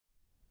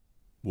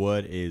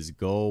What is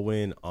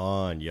going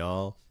on,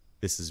 y'all?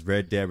 This is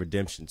Red Dead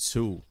Redemption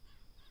 2,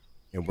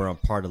 and we're on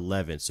part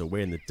 11, so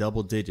we're in the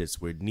double digits.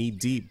 We're knee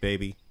deep,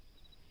 baby.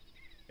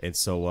 And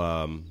so,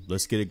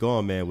 let's get it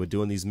going, man. We're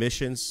doing these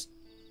missions,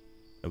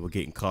 and we're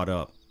getting caught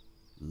up.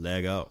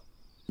 Leg out.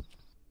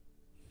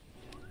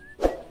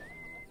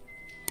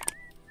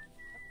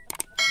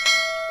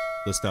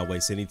 Let's not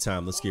waste any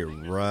time. Let's get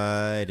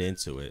right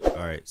into it. All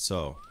right,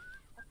 so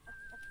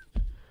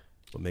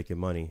we're making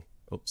money.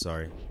 Oh,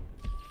 sorry.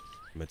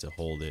 I meant to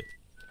hold it.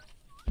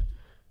 There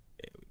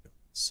we go.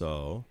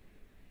 So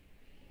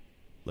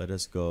let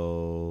us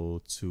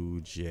go to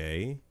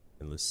J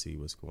and let's see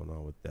what's going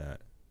on with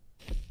that.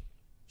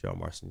 John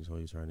Marston is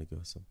always trying to go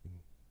something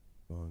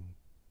wrong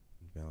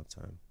in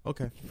Valentine.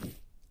 Okay,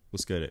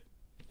 let's get it.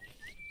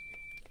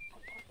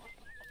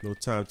 No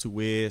time to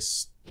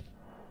waste.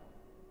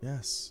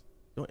 Yes.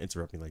 Don't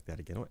interrupt me like that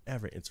again. Don't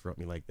ever interrupt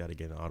me like that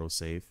again.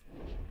 Autosave.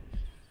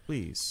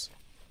 Please.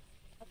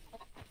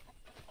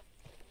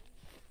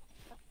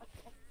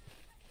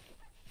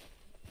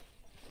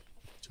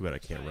 Too bad I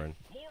can't run.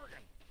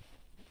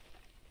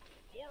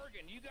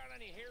 Morgan, you got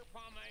any hair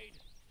pomade?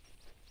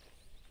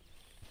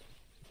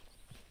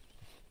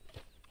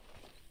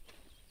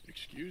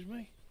 Excuse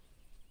me?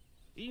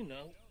 You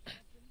know,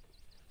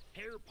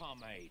 hair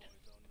pomade.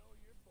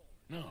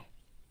 No.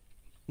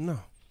 No.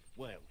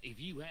 Well, if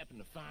you happen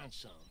to find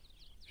some.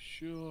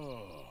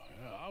 Sure.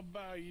 I'll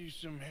buy you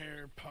some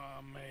hair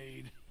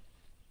pomade.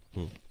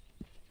 I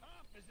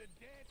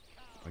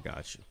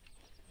got you.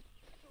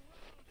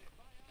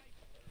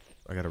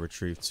 I gotta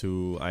retrieve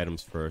 2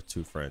 items for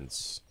 2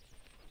 friends.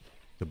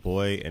 The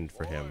boy and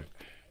for him.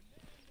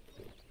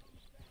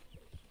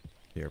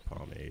 Hair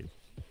pomade.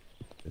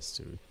 This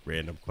dude.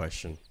 Random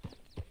question.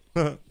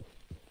 Do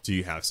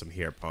you have some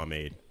hair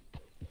pomade?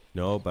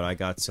 No, but I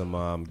got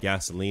some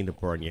gasoline to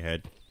pour on your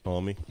head,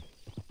 homie.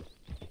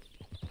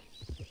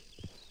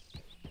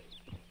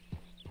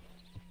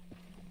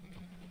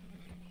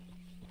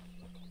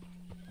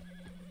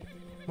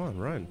 Come on,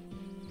 run.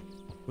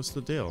 What's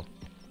the deal?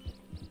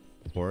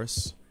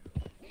 Horse?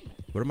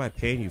 What am I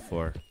paying you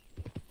for?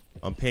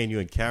 I'm paying you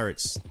in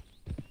carrots,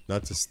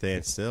 not to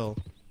stand still.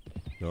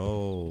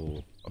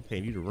 No, I'm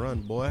paying you to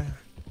run, boy.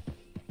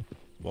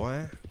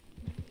 Boy.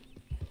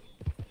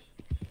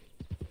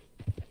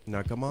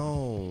 Now come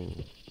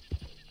on.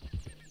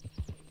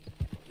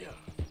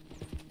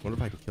 What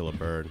if I can kill a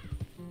bird?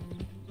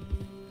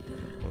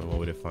 Only one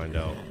way to find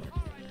out.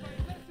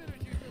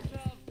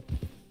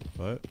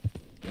 What?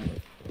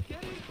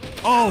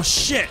 Oh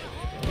shit!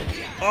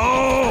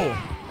 Oh!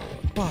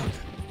 Fuck.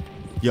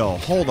 Yo,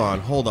 hold on.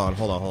 Hold on.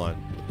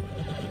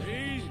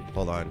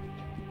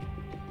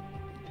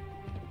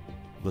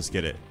 Let's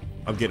get it.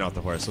 I'm getting off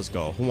the horse. Let's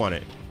go. Who want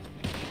it?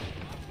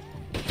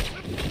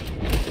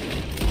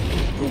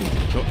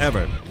 Don't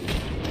ever.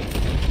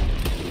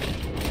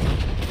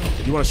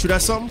 You want to shoot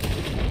at something?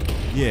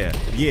 Yeah.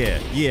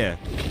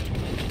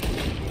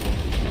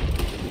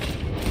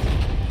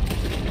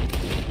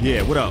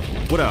 Yeah, what up?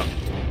 What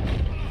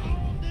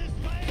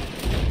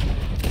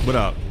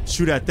up?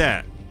 Shoot at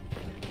that.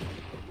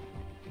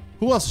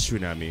 Who else is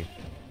shooting at me?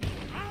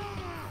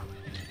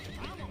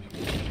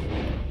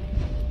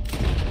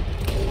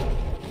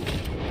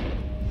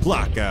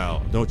 Block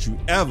out. Don't you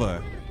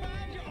ever.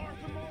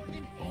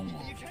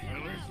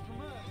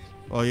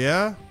 Oh,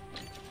 yeah?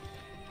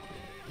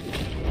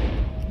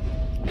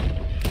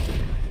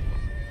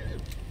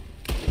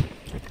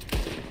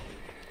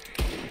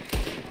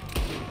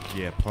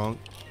 Yeah, punk.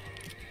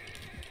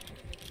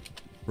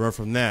 Run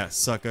from that,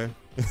 sucker.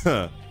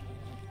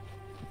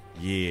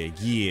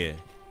 Yeah.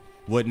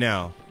 What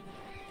now?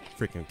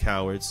 Freaking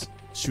cowards.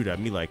 Shoot at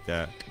me like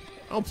that.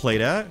 I don't play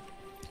that.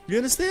 You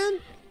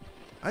understand?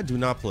 I do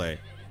not play.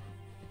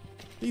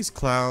 These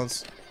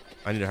clowns.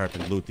 I need to hurry up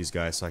and loot these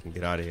guys so I can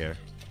get out of here.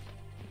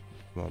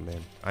 Come on,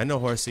 man. I know,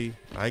 horsey.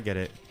 I get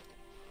it.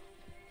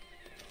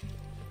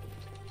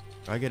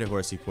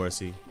 Horsey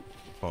Porsey.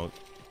 Punk.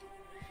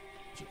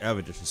 Don't you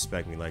ever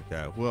disrespect me like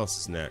that. Who else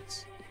is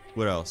next?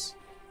 What else?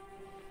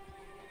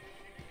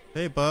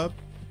 Hey, bub.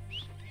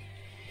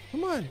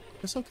 Come on.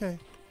 It's okay.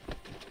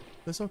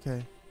 It's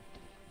okay.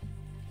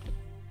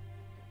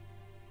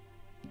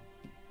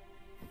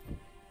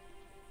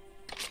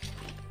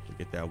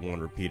 Get that one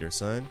repeater,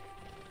 son.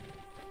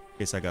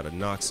 Guess I gotta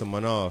knock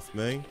someone off,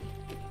 man.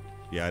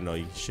 Yeah, I know.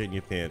 You shit in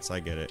your pants. I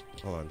get it.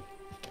 Hold on.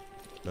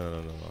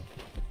 No.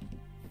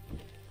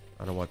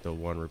 I don't want the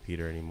one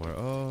repeater anymore.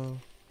 Oh.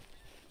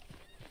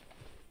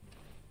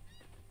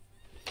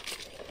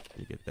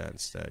 You get that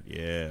instead.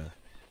 Yeah.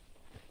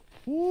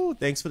 Woo,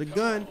 thanks for the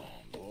gun.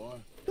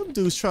 Them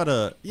dudes try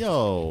to...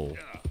 Yo.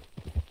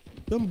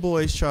 Them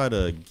boys try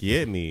to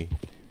get me.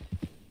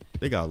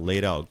 They got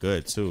laid out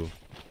good, too.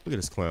 Look at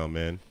this clown,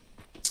 man.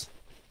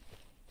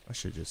 I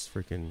should just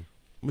freaking...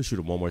 Let me shoot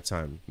him one more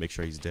time. Make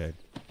sure he's dead.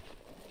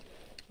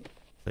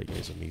 Play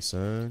games with me,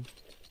 son.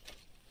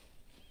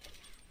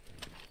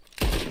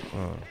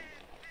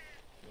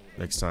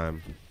 Next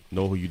time,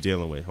 know who you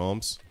dealing with,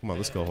 Holmes. Come on,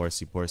 let's go,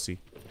 horsey Porsey.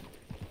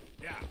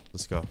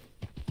 Let's go.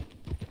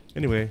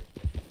 Anyway,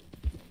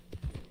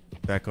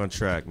 back on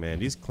track, man.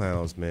 These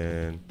clowns,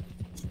 man.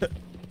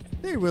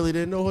 They really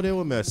didn't know who they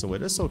were messing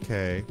with. It's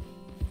okay.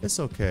 It's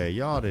okay.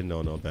 Y'all didn't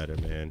know no better,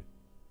 man.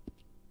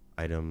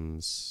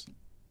 Items.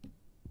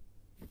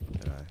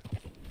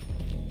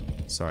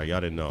 Sorry, y'all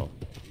didn't know.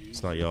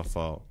 It's not your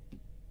fault.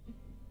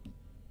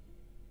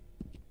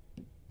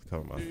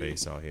 Cover my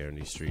face out here in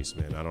these streets,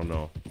 man. I don't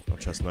know. I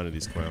don't trust none of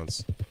these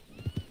clowns.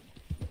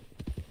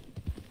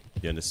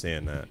 You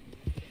understand that?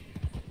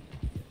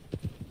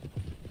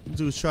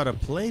 Dudes try to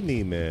play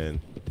me,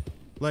 man.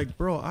 Like,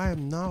 bro, I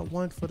am not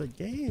one for the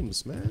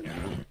games,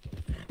 man.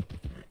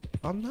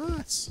 I'm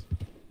not.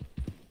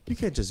 You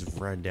can't just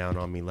run down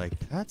on me like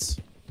that.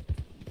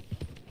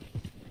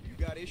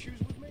 You got issues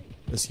with me?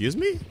 Excuse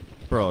me?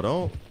 Bro,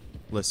 don't.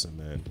 Listen,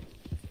 man.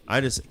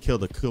 I just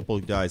killed a couple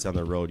guys on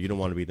the road. You don't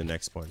want to be the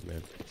next one,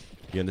 man.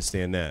 You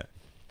understand that?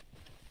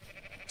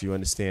 Do you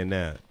understand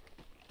that?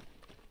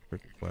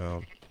 Freaking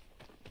clown.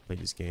 Play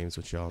these games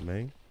with y'all,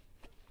 man.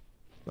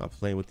 Not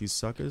playing with these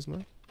suckers,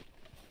 man.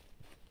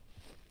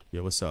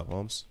 Yo, what's up,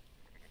 Holmes?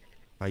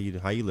 How you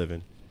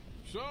living?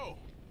 So,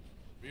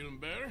 feeling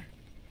better?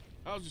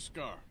 How's the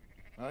scar?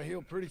 I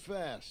heal pretty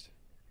fast.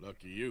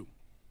 Lucky you.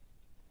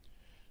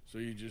 So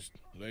you just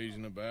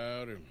lazing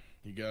about, or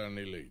you got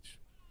any leads?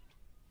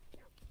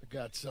 I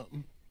got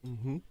something.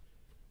 Mm-hmm.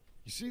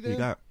 You see that? You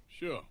got.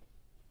 Sure.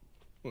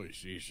 Well, you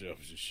see yourself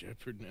as a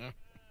shepherd now?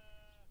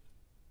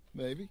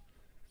 Maybe.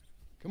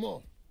 Come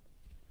on.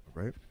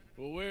 Right.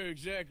 Well, where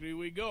exactly are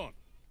we going?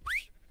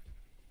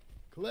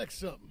 Collect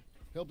something.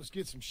 Help us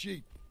get some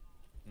sheep.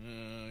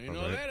 You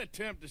know, that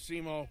attempt to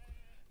seem all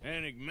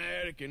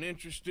enigmatic and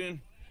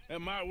interesting, that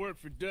might work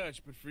for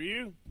Dutch, but for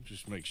you, it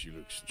just makes you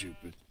look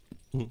stupid.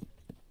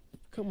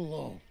 Come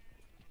along.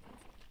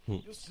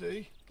 You'll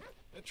see.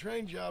 That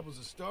train job was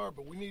a start,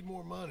 but we need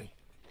more money.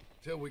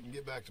 Till we can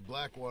get back to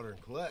Blackwater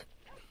and collect.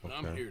 Okay.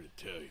 I'm here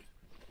to tell you.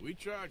 We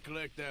try to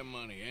collect that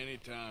money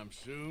anytime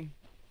soon,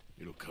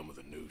 it'll come with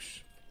a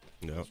noose.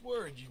 No. I was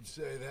worried you'd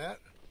say that.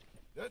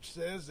 Dutch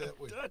says that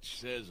we... Dutch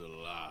says a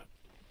lot.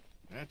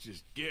 That's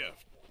his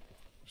gift.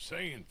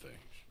 Saying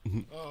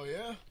things. Oh,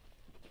 yeah?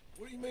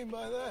 What do you mean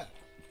by that?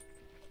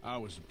 I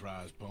was a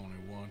prize pony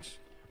once.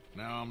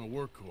 Now I'm a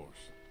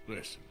workhorse.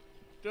 Listen,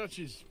 Dutch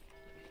is...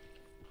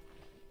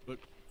 But,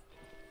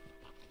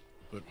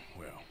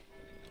 well,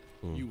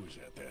 you was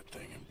at that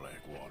thing in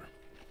Blackwater.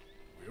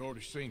 We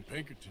already seen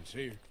Pinkertons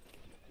here.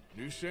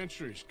 New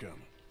century's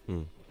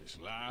coming. This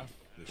life,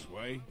 this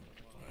way,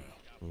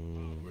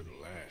 well, we're the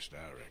last,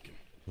 I reckon.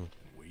 And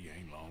we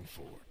ain't long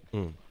for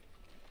it.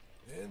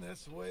 And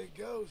that's the way it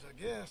goes, I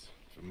guess.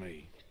 For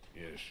me,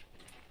 yes.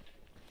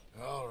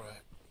 All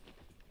right.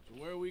 So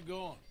where are we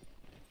going?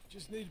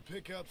 Just need to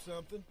pick up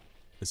something.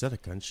 Is that a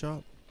gun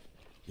shop?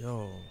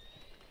 Yo.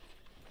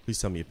 Please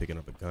tell me you're picking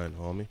up a gun,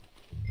 homie.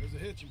 There's a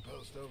hitching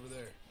post over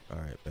there.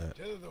 Alright, bet.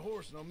 Tether the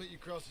horse and I'll meet you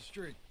across the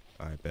street.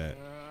 Alright, bet.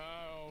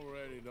 I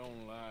already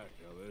don't like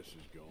how this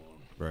is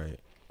going. Right.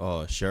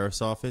 Oh,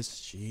 sheriff's office?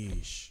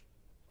 Sheesh.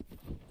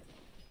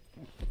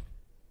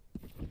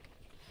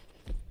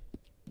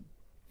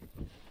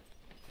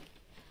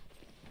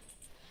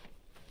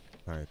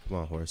 Alright, come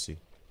on, horsey.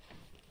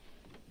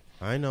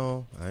 I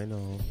know.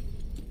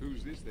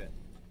 Who's this then?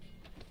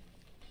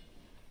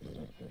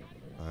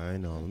 I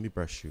know. Let me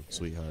brush you,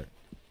 sweetheart.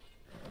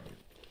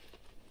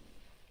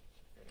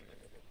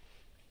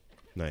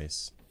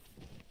 Nice.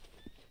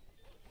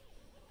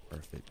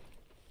 Perfect.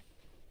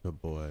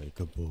 Good boy.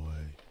 Good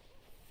boy.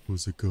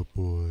 Who's a good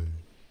boy?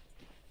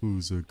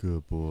 Who's a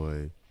good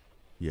boy?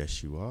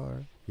 Yes, you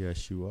are.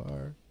 Yes, you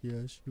are.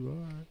 Yes, you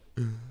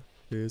are.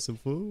 Here's some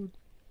food.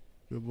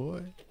 Good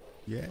boy.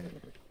 Yeah.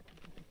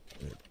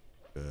 Good.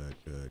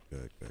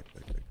 Good.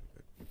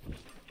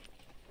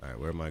 Alright,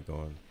 where am I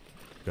going?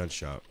 Gun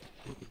shop.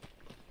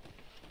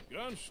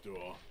 Gun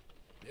store?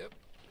 Yep.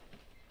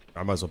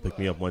 I might as well pick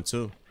me up one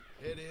too.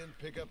 Head in,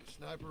 pick up a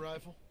sniper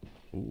rifle.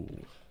 Ooh.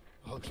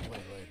 I'll explain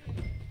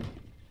later.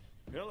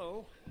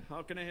 Hello.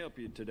 How can I help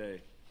you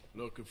today?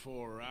 Looking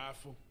for a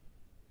rifle?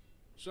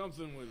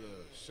 Something with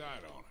a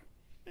sight on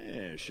it.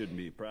 Yeah, shouldn't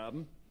be a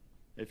problem.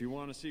 If you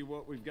want to see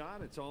what we've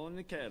got, it's all in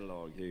the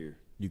catalog here.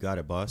 You got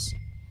it, boss.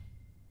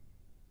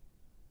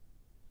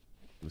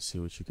 Let's see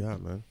what you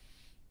got, man.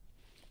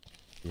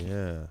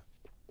 Yeah.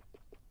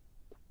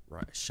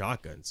 Right,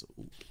 shotguns.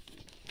 Ooh.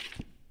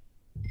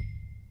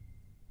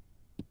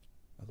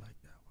 I like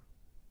that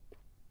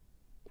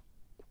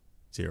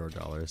one.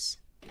 $0.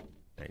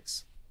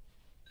 Thanks.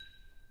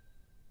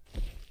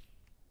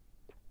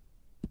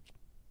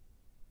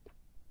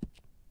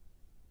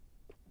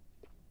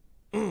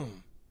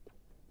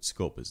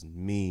 Scope is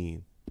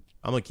mean.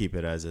 I'm gonna keep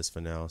it as is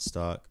for now.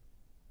 Stock.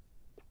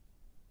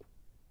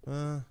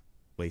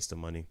 Waste of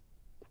money.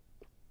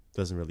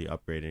 Doesn't really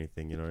upgrade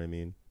anything, you know what I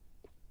mean?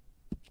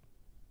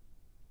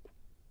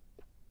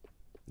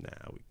 Nah,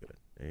 we good.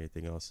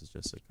 Anything else is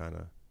just a kind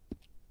of...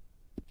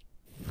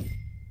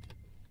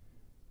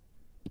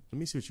 Let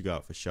me see what you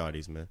got for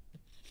shotties, man.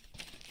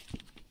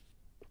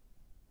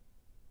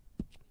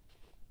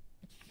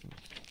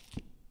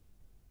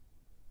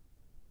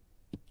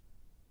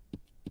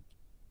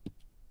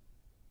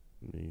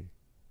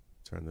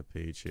 turn the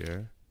page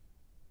here.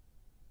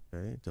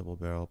 Okay, double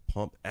barrel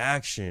pump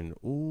action.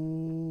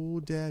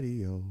 Ooh,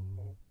 daddy oh.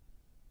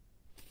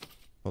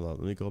 Hold on,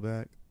 let me go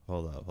back.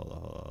 Hold up.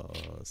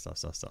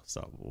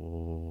 Stop.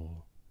 Ooh.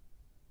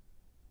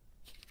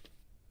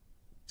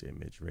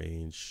 Damage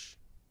range.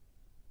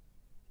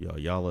 Yo,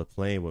 y'all are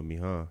playing with me,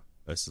 huh?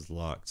 This is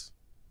locked.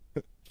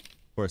 Of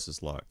course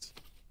it's locked.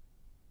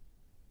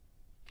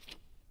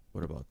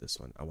 What about this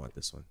one? I want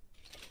this one.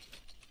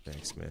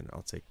 Thanks, man.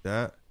 I'll take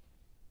that.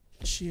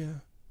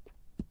 Chia.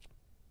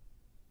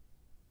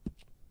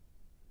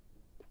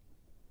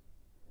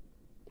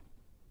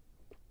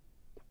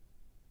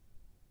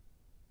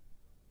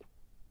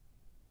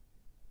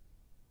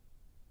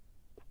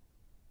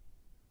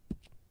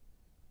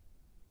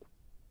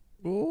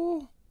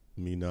 Oh,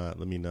 let me not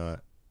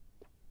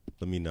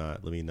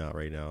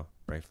right now.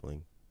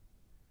 Rifling.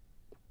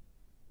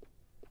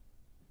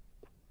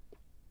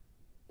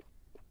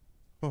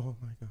 Oh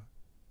my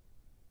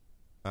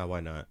god. Why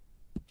not?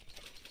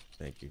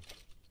 Thank you.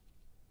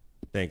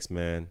 Thanks,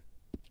 man.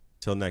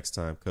 Till next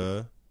time,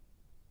 cuh.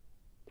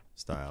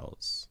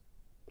 Styles.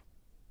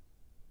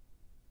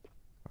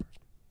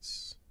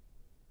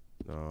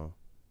 No.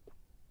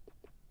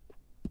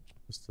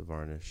 What's the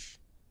varnish?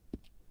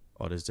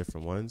 Oh, there's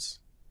different ones.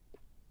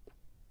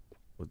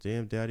 Well,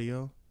 damn,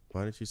 daddy-o.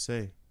 Why didn't you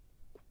say?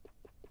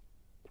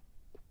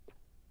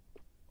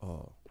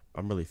 Oh,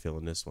 I'm really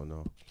feeling this one,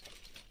 though.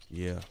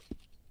 Yeah.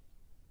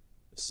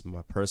 This is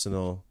my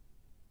personal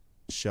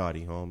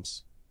shoddy,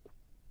 Holmes.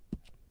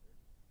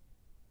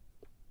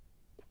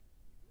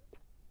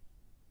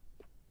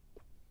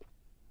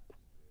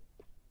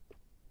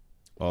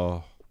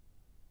 Oh.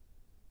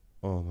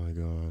 Oh, my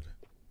God.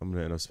 I'm going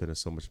to end up spending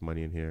so much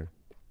money in here.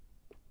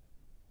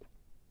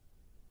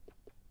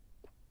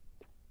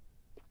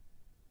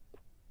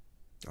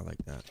 I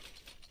like that.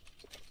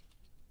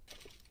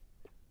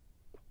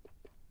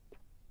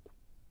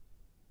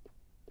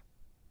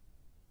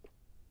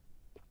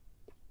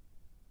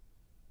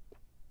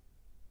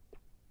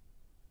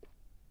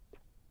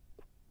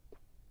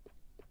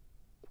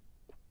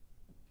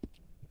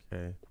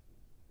 Okay.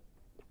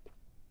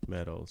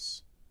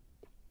 Metals.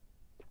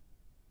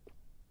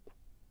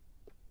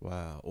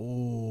 Wow.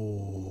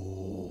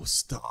 Oh,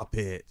 stop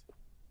it.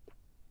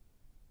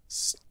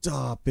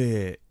 Stop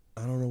it.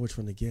 I don't know which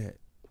one to get.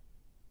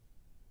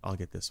 I'll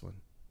get this one.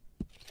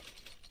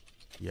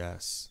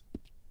 Yes.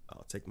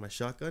 I'll take my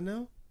shotgun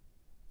now.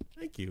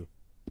 Thank you.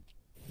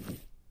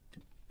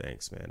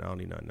 Thanks, man. I don't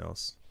need nothing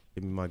else.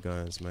 Give me my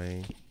guns,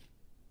 man.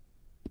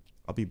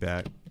 I'll be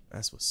back.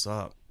 That's what's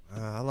up.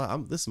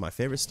 This is my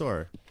favorite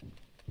store.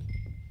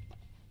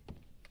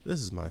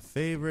 This is my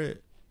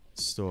favorite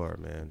store,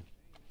 man.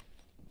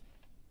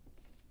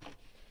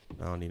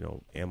 I don't need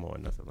no ammo or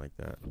nothing like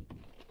that.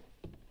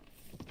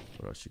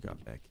 What else you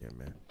got back here,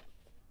 man?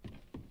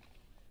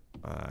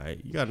 Alright,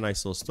 you got a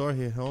nice little store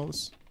here,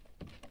 Holmes.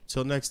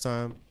 Till next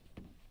time.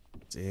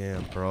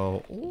 Damn,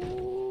 bro.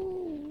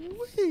 Ooh,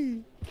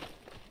 wee.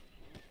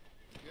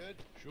 Good?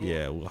 Sure.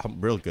 Yeah, I'm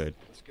real good.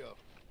 Let's go.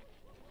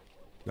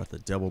 Got the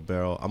double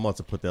barrel. I'm about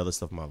to put the other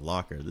stuff in my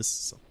locker. This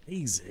is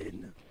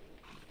amazing.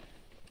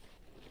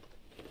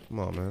 Come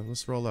on, man.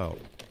 Let's roll out.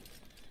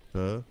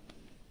 Let's go.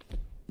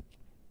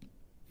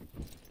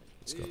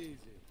 Easy.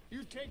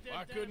 You take that.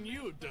 Why couldn't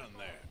you have done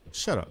that?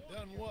 Shut up.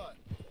 Done what?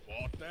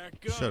 Bought that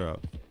gun. Shut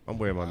up. I'm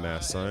wearing my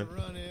mask, I had son.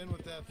 a run in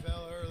with that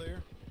fella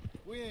earlier.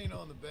 We ain't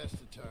on the best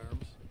of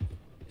terms.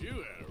 You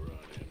had a run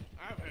in.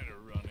 I've had a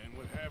run in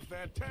with half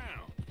that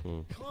town.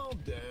 Calm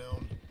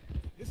down.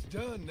 It's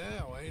done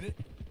now, ain't it?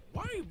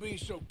 Why are you being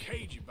so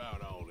cagey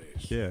about all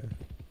this? Yeah.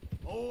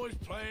 Always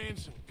playing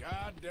some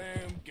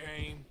goddamn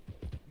game.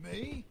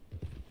 Me?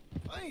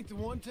 I ain't the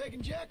one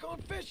taking Jack on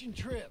fishing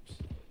trips.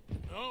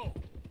 No,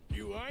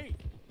 you ain't.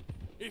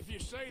 If you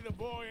say the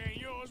boy ain't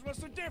yours, what's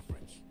the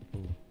difference?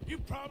 You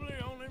probably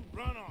only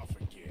run off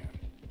again.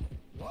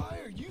 Why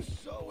are you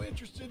so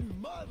interested in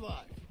my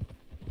life?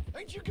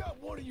 Ain't you got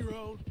one of your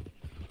own?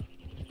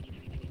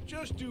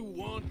 Just do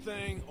one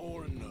thing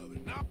or another.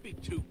 Not be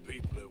two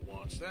people at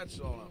once. That's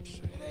all I'm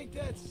saying. It ain't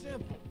that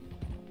simple.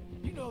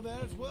 You know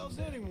that as well as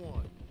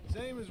anyone.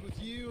 Same as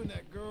with you and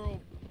that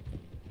girl.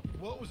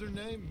 What was her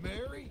name?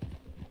 Mary?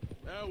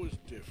 That was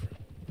different.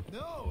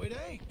 No, it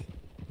ain't.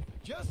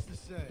 Just the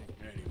same.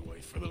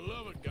 Anyway, for the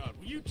love of God,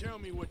 will you tell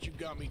me what you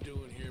got me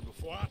doing here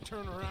before I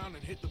turn around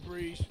and hit the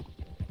breeze?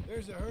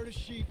 There's a herd of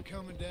sheep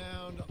coming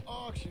down to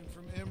auction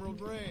from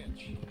Emerald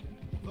Ranch.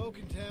 Folk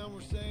in town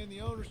were saying the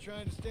owner's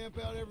trying to stamp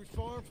out every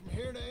farm from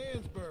here to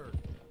Ansburg.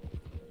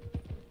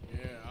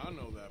 Yeah, I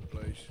know that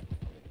place.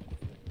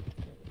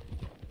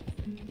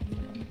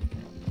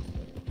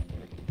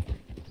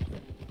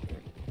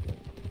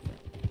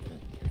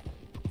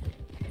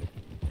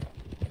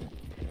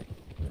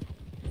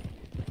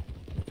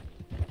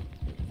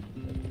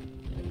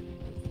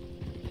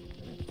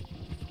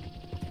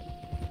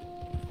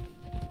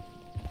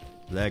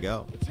 Leg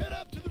out. Let's head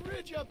up to the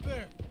ridge up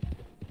there.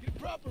 Get a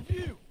proper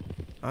view.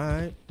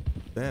 Alright.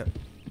 Bet.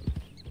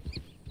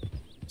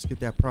 Let's get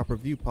that proper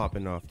view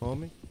popping off,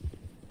 homie.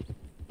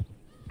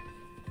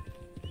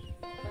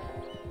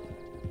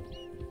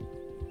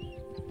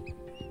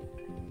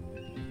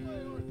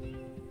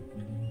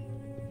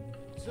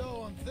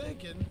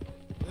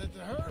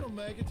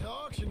 make it to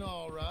auction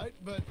all right,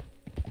 but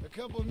a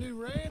couple of new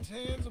ranch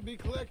hands will be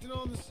collecting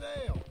on the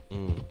sale.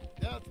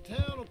 Doubt the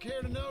town will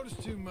care to notice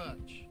too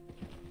much.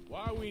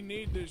 Why we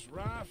need this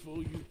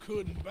rifle you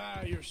couldn't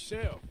buy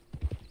yourself?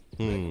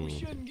 Maybe we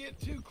shouldn't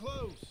get too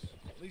close.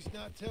 At least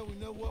not till we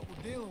know what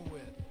we're dealing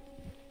with.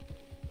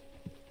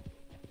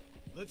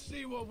 Let's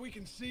see what we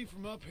can see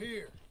from up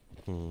here.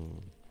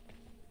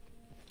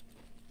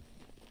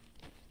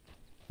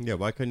 Yeah,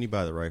 why couldn't he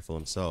buy the rifle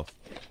himself?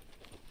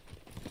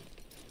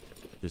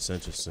 Just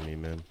interesting me,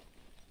 man.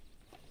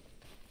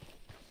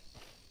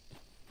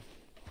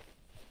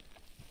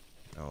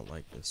 I don't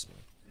like this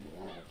one.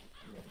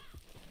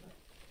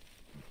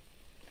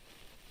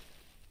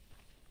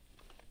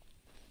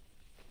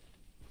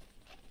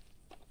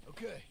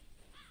 Okay,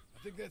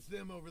 I think that's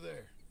them over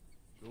there.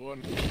 Go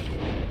on. Put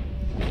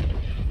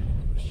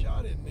a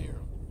shot in near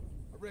them.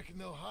 I reckon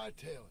they'll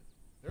hightail it.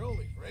 They're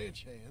only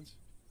ranch hands.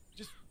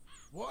 Just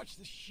watch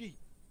the sheep.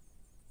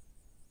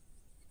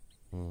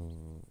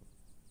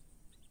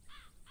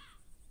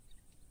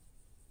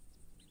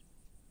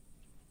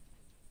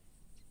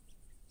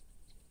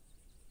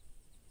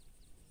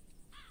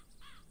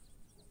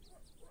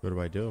 What do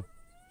I do?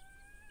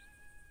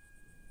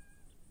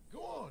 Go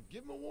on,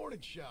 give them a warning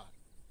shot.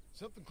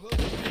 Something close.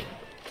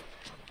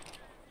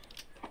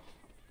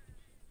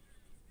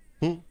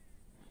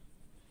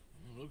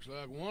 Looks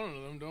like one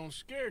of them don't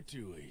scare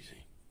too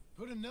easy.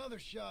 Put another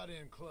shot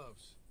in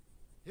close.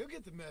 He'll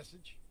get the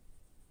message.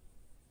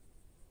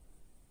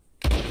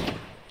 That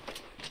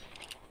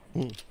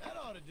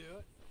ought to do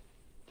it.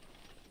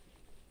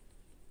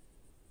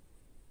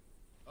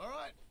 All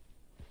right,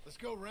 let's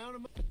go round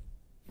him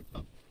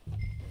up.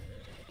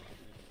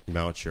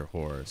 Mount your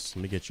horse.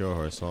 Let me get your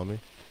horse, homie.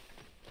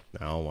 No,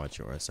 I don't want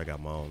your horse. I got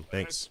my own.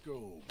 Thanks. Let's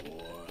go,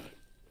 boy.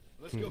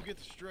 Let's go get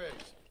the strays.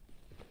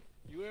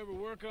 You ever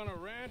work on a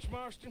ranch,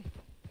 Marston?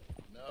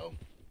 No.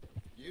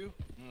 You?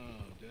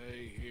 Oh,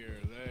 day here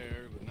or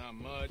there, but not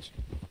much.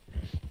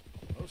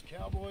 Most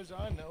cowboys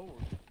I know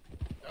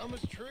are dumb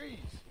as trees.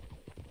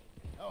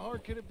 How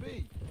hard could it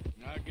be?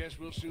 I guess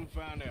we'll soon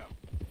find out.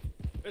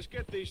 Let's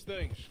get these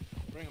things.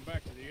 Bring them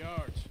back to the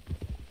yards.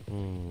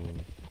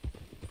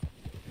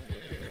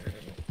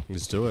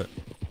 Let's do it.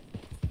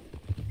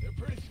 They're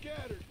pretty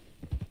scattered.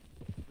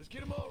 Let's get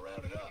them all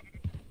rounded up.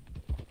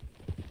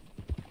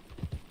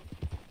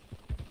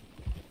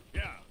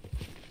 Yeah.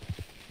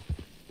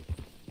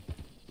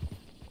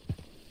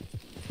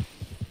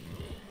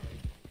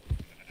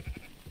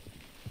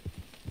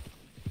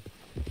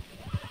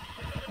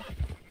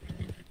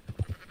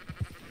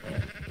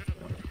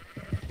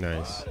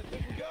 Nice. All right, I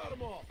think we got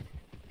them all.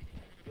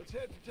 Let's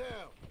head to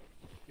town.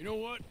 You know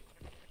what?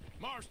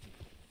 Marston,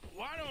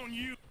 why don't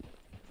you...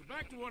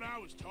 Back to what I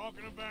was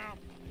talking about.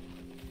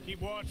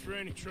 Keep watch for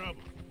any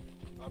trouble.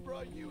 I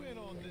brought you in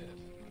on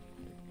this.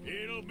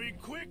 It'll be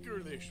quicker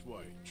this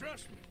way.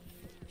 Trust me.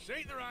 This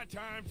ain't the right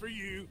time for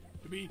you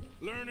to be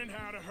learning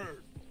how to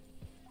herd.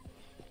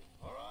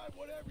 All right,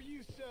 whatever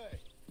you say.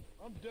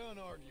 I'm done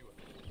arguing.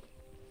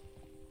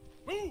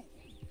 Move!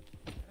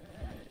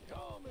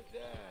 Calm it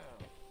down.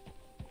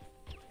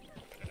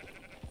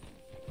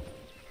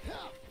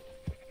 Ha!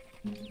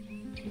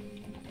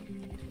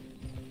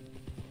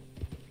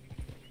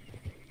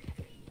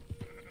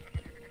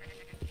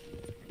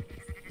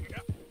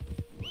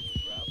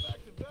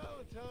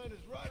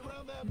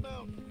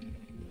 Mountain.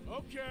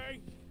 Okay.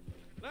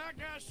 Like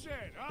I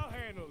said, I'll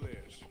handle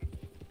this.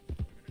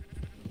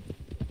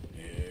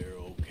 You're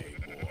okay,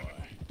 boy.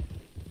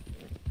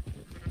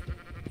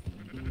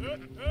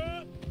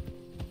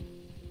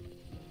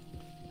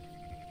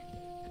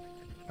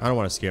 I don't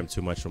want to scare them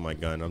too much with my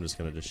gun. I'm just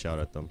going to just shout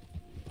at them.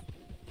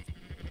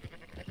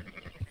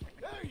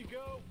 There you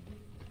go.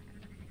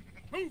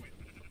 Move it.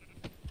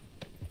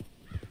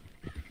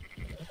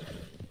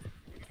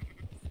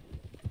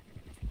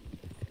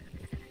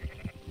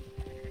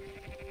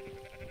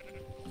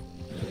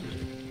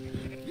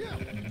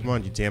 Come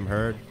on, you damn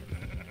herd.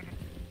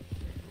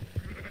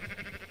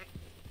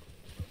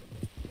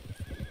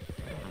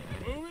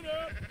 Move it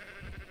up.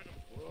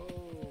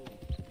 Whoa.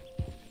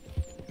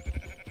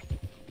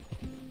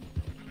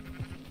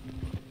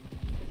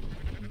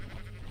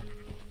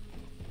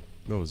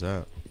 What was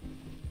that?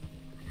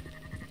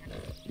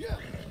 Yeah.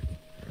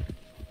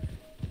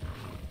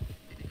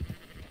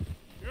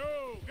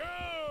 Go,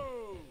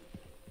 go.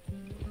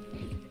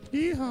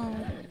 Yeehaw.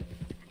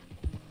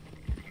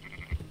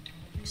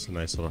 It's a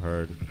nice little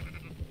herd.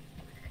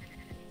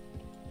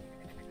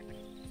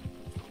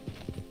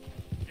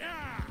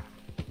 Yeah.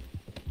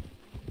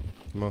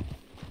 Come on.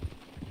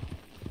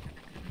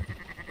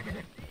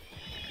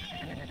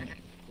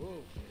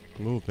 Whoa.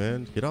 Move,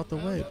 man. Get out the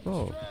way, Round up the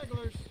bro.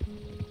 stragglers.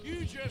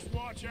 You just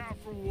watch out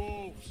for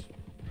wolves.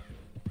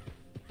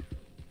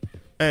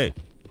 Hey.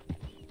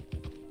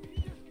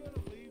 You just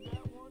gonna leave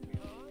that one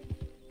behind?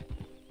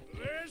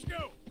 Let's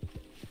go.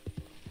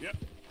 Yep.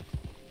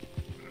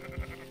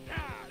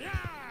 Yeah,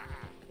 yeah.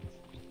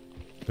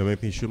 Don't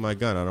make me shoot my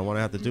gun. I don't want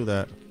to have to do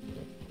that.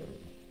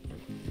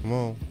 Come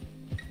on.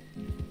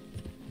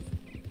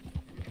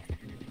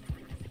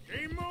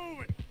 Keep moving.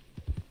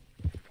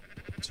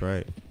 That's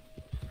right.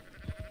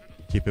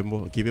 Keep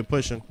it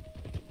pushing.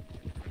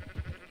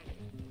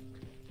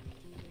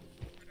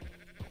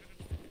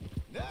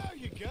 Now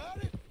you got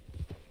it.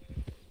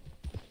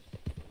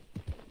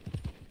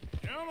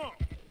 Come on.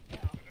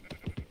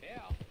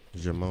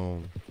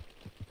 Jamon.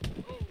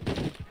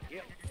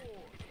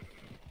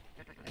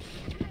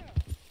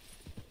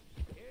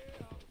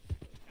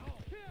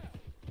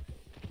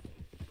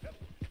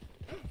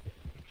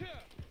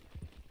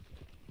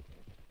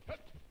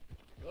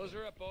 Close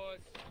her up, boys.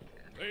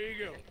 There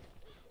you go.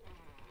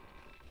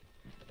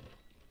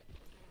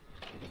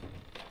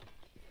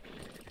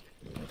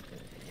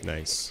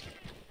 Nice.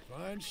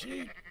 Fine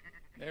sheep.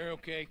 They're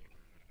okay.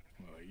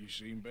 Well, you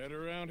seem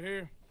better around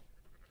here.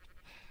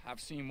 I've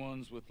seen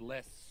ones with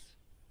less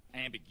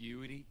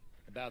ambiguity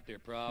about their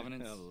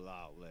provenance. A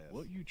lot less.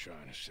 What you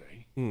trying to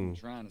say? I'm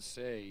trying to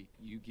say,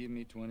 you give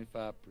me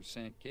 25%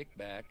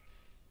 kickback,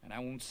 and I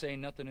won't say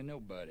nothing to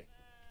nobody.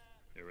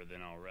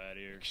 Everything all right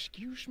here?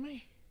 Excuse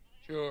me?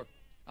 Sure,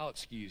 I'll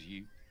excuse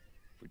you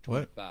for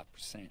What?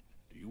 25%.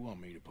 Do you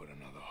want me to put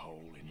another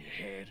hole in your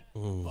head?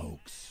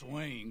 Folks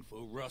swing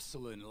for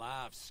rustling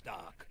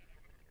livestock.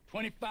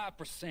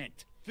 25%.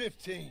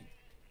 15.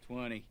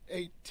 20.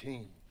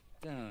 18.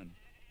 Done.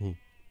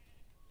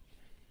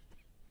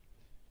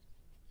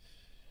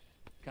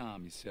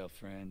 Calm yourself,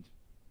 friend.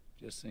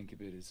 Just think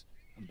of it as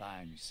I'm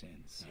buying your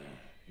sins.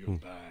 You're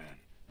buying,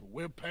 but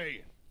we're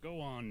paying.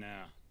 Go on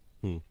now.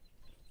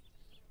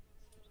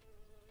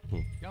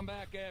 Come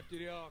back after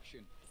the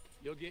auction.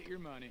 You'll get your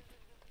money.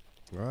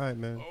 All right,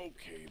 man.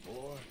 Okay,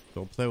 boy.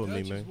 Don't play with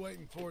me, Dutch man. is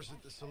waiting for us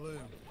at the saloon.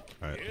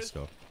 All right, let's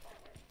go.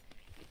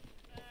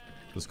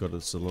 Let's go to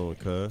the saloon,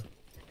 cuz.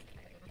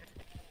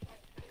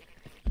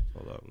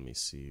 Hold up, let me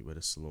see where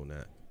the saloon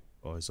at.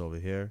 Oh, it's over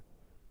here.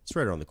 It's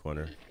right around the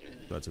corner.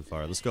 Not too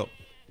far. Let's go.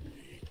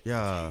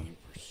 Yeah.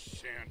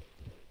 10%.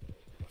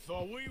 I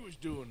thought we was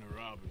doing the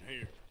robbing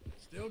here.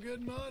 Still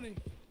good money.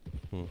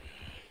 Well,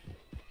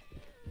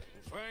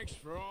 thanks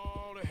for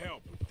all the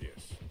help with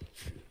this.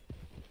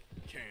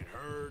 Can't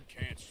herd,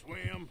 can't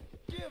swim.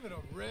 Give it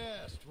a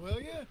rest, will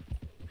you?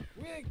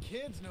 We ain't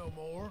kids no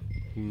more.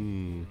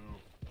 Well,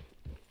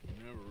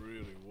 never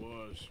really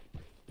was.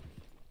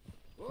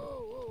 Whoa,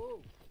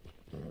 whoa,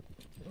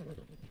 whoa.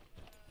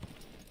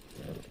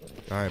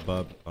 All right,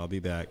 bub. I'll be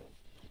back.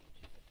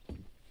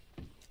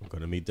 I'm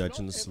gonna meet Dutch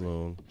in the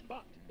saloon.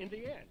 But in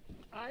the end,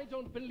 I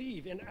don't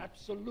believe in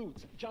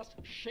absolutes, just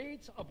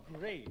shades of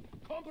gray.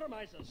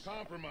 Compromises.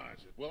 Compromise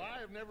it. Well, I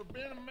have never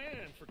been a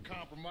man for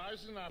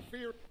compromising. I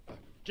fear.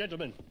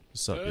 Gentlemen,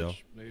 What's up, yo?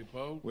 Dutch,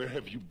 Leopold. Where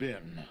have you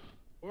been?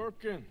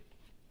 Working.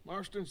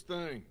 Marston's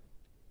thing.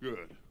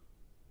 Good.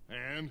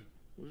 And?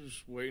 We're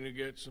just waiting to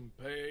get some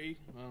pay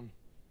on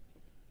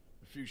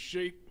a few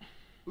sheep.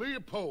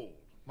 Leopold,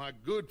 my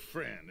good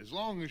friend, as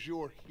long as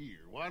you're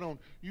here, why don't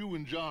you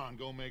and John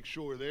go make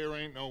sure there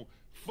ain't no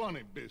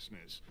funny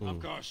business?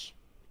 Of course.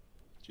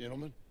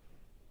 Gentlemen.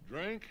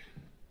 Drink?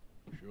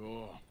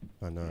 Sure.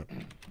 Why not?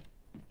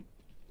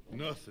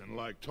 Nothing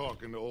like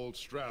talking to old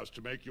Strauss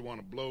to make you want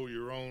to blow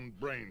your own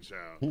brains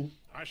out.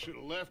 I should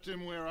have left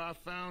him where I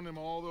found him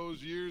all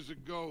those years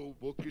ago.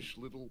 Bookish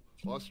little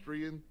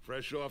Austrian,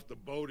 fresh off the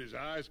boat, his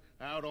eyes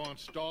out on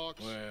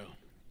stalks. Well,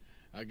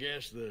 I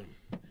guess the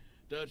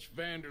Dutch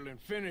Vanderlyn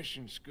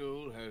Finishing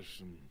School has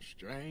some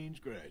strange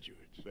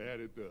graduates. That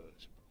it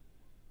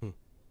does.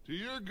 To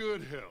your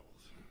good health.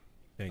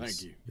 Thanks.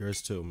 Thank you.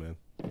 Yours too, man.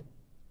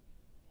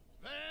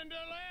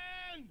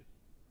 Vanderlyn!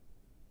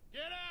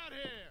 Get out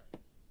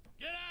here!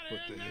 Get out What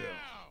here the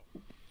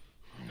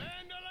now!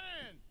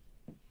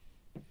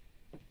 Vanderlyn!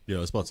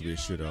 Yo, it's about to be a You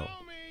don't shootout.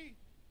 know me,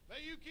 but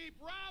you keep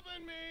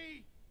robbing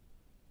me!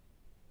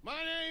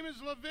 My name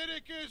is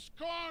Leviticus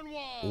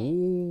Cornwall.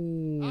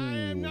 Ooh. I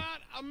am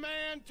not a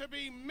man to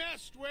be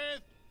messed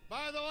with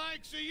by the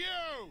likes of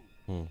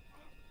you.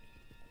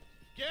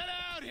 Get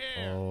out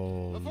here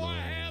Oh, before I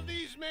no. have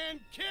these men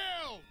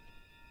killed.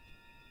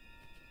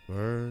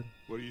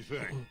 What do you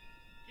think? Get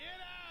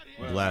out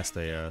here. Blast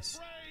they ass.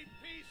 Afraid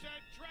piece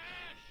of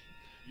trash.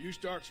 You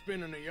start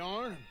spinning a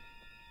yarn.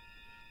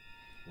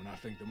 When I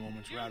think the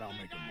moment's You right, I'll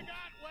think make a I move. got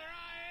where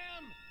I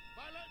am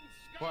by letting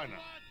Why scum not?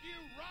 like you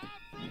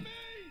rob from me.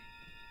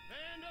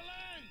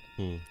 Vandalin,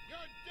 Hmm.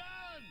 you're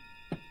done.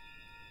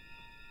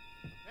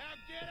 Now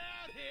get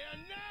out here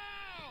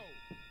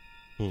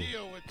now.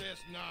 Deal with this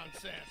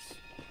nonsense.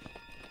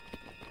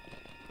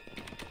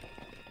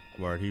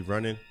 Where he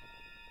running?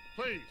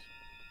 Please,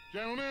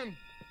 gentlemen,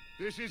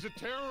 this is a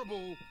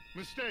terrible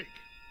mistake.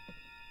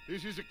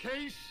 This is a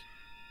case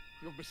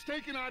of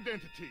mistaken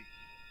identity.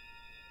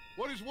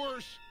 What is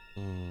worse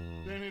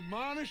than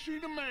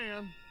admonishing a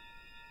man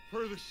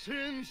for the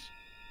sins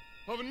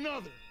of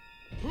another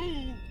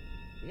who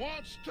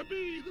wants to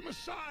be the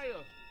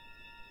Messiah?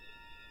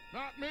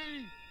 Not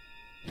me.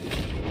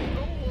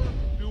 Nor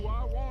do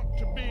I want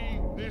to be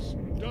this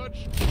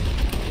Dutch.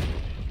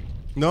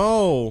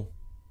 No.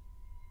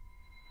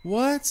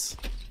 What?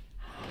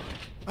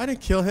 I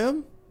didn't kill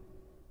him.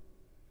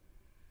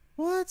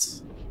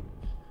 What?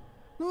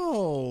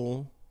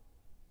 No.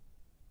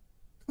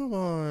 Come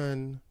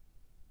on.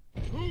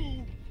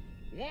 Who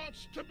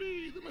wants to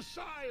be the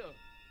Messiah?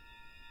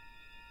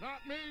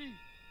 Not me.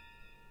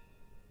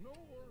 Nor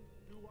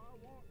do I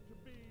want to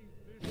be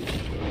this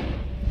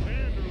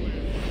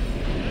Vanderlyn.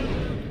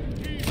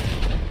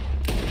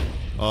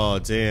 Oh,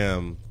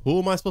 damn. Who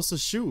am I supposed to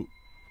shoot?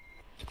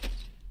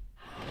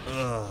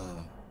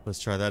 Ugh. Let's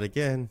try that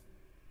again.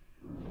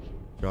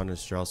 John and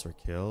Strauss were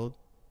killed.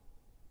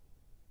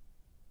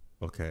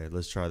 Okay,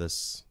 let's try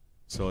this.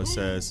 So it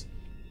says,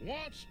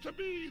 wants to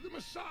be the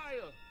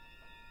Messiah?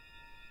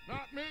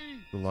 Not me.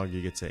 the longer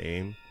you get to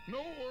aim.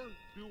 Nor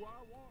do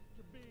I want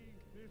to be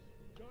this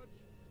Dutch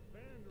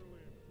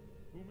Vanderlyn,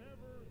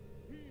 whomever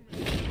he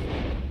may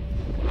be.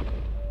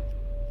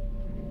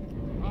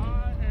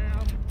 I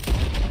am.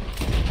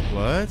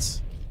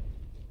 What?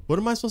 What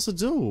am I supposed to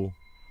do?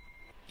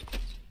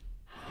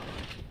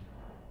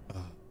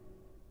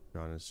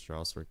 John and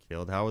Strauss were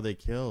killed. How were they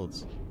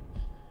killed?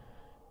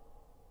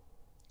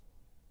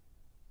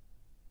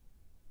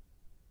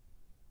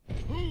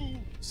 Who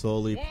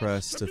Slowly wants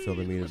press to to fill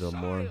the be meter. The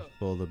more Messiah?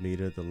 full the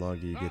meter, the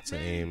longer you get Not to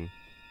me. aim.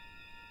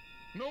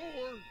 Nor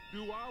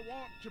do I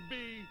want to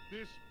be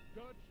this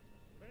Dutch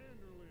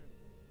Vanderlyn,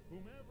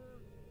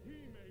 whomever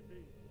he may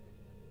be.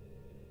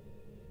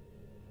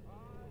 I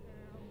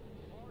am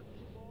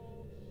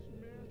Archibald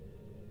Smith,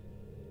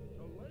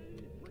 the lay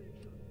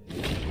preacher.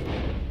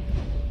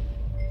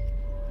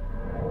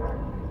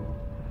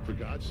 For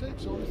God's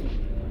sakes, Arthur,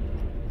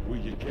 will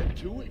you get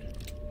to it?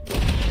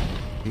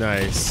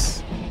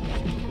 Nice.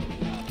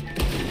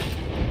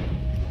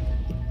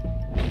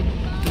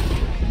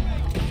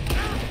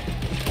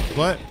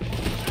 What?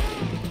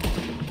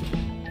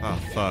 Oh,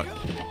 fuck.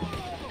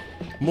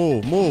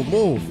 Move, move,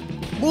 move.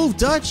 Move,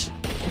 Dutch!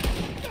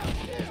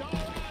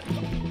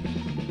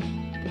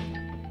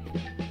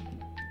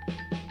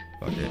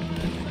 Fuck it.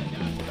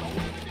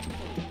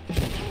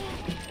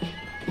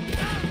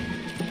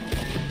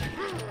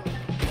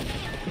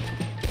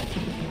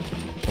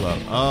 Hold up.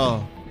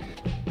 Oh.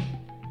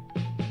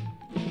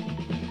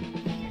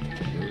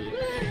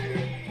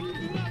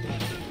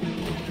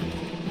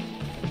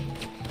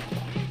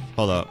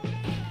 Hold up.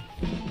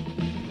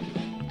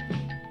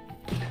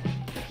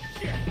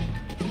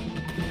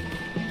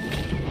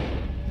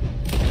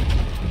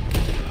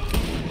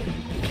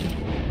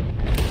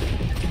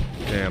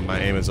 Damn, my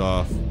aim is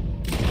off.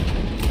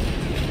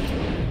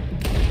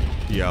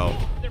 Yo.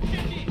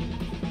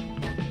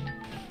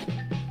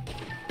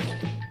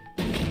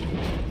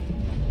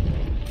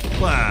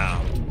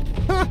 Wow.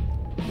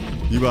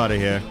 You out of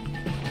here.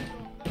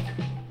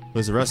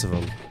 Where's the rest of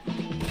them?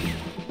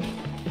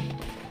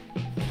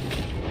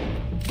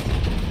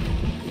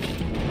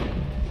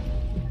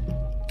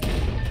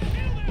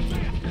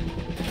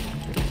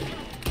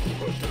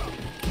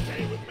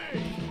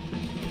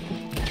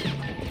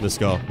 Let's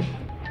go.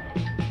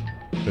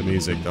 Good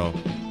music, though.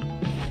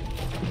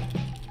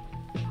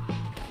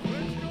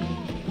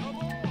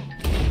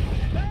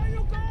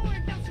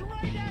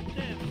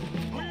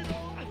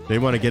 They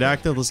want to get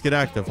active? Let's get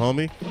active,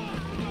 homie.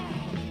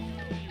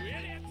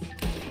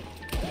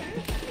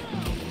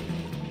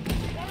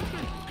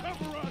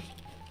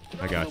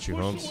 I got you,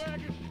 Holmes.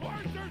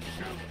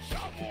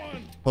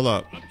 Hold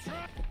up.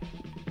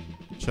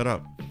 Shut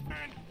up.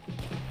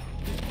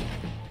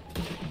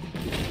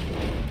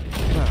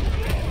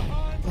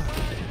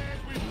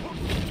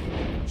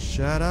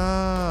 Shut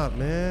up,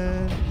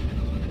 man.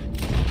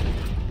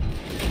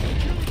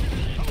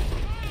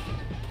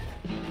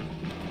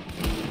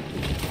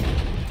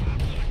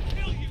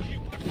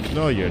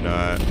 No, you're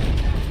not.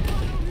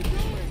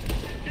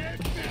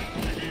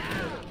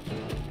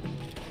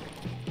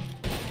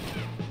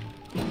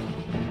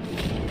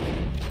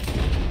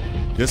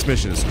 This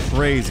mission is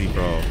crazy,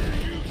 bro.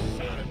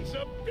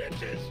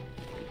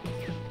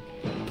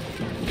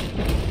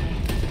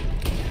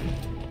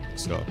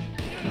 Let's go.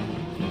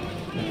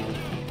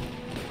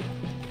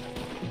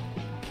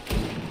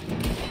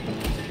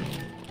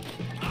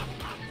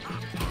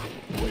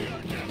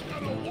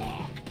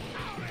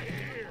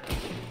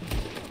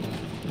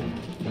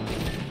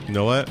 You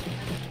know what?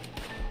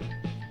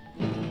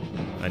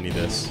 I need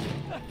this.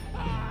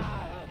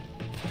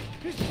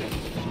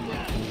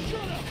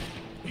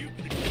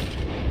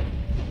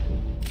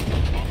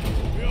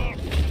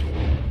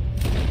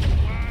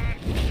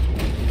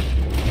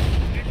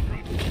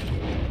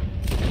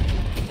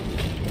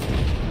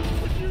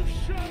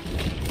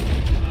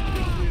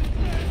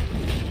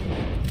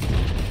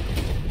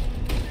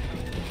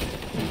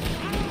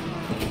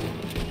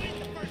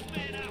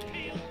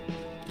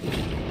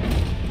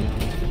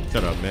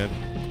 Shut up, man.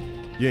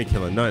 You ain't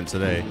killing none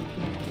today.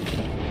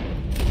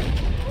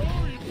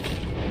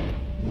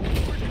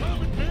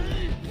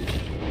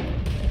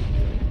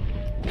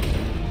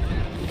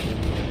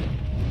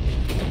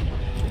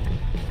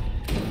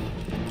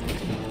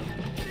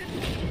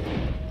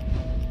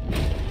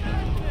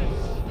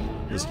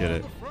 Let's get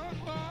it.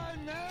 Front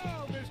line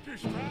now, Mr.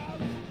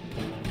 Strauss.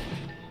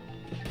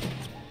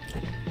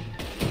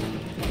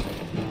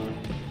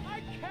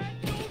 I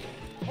can't do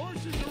it.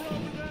 Horses are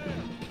over there.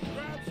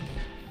 Grab some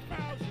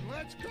spouse and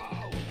let's go.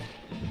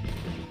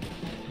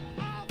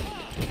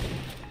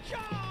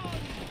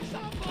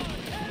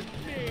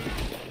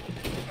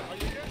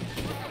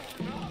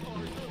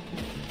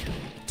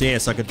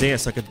 Dance, sucker,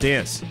 dance, sucker,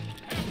 dance.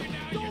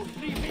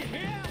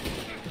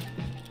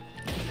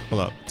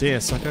 Hold up.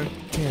 Dance, sucker.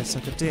 Dance,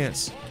 sucker,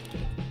 dance.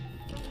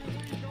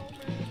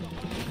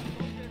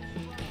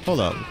 Hold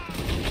up.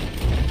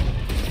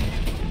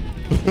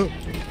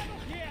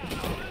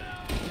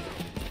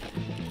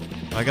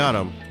 I got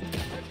him.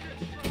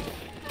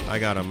 I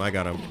got him. I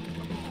got him.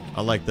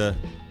 I like the...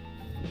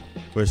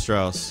 Where's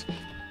Strauss?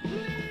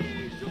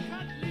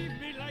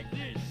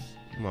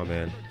 Come on,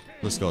 man.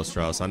 Let's go,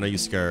 Strauss. I know you're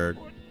scared.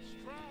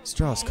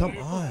 Strauss, come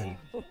on.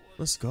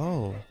 Let's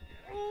go.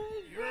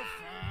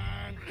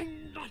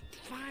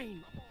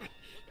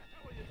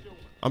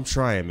 I'm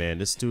trying, man.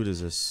 This dude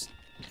is just...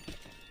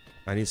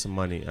 I need some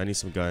money. I need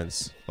some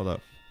guns. Hold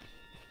up.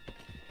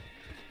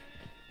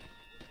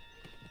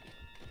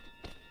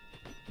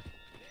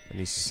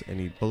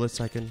 Any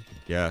bullets I can?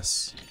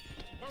 Yes.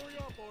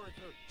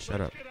 Shut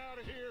up.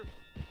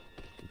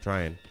 I'm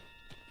trying.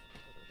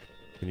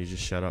 Can you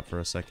just shut up for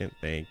a second?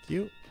 Thank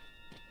you.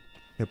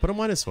 Hey, put him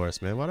on his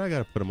horse, man. Why do I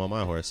gotta put him on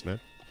my horse, man?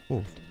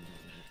 Ooh.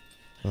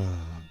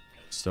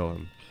 Stow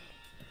him.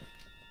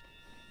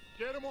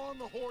 Get him on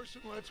the horse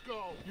and let's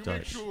go. You Don't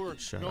make sure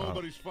shut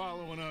nobody's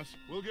following us.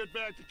 We'll get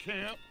back to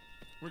camp.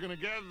 We're gonna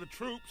gather the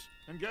troops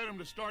and get them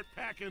to start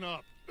packing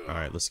up. All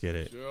right, let's get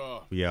it.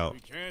 Sure. We out.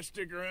 We can't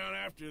stick around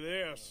after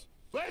this.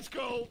 Let's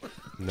go.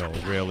 No,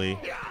 really?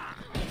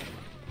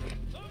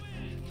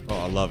 Oh,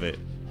 I love it.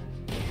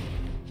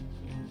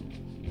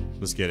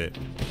 Let's get it.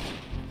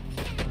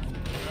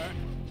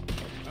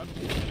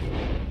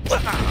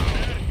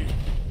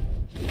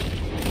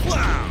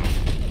 Wow.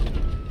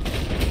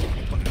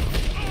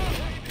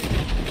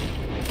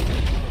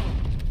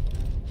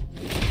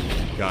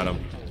 Got him.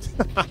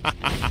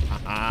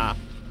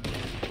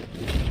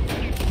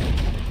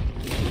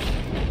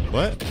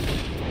 What?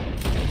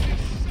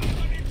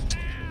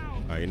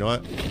 Alright, you know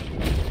what?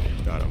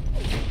 Got him.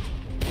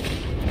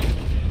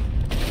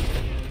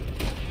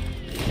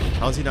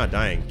 How's he not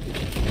dying?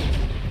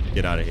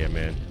 Get out of here,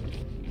 man.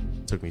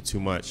 Took me too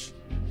much.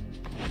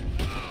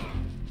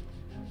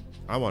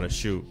 I want to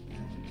shoot.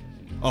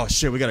 Oh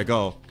shit, we gotta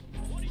go.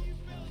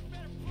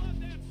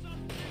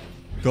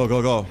 Go,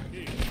 go, go.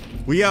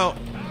 We out.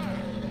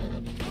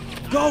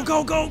 Go,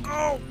 go, go,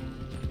 go.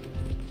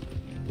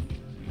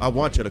 I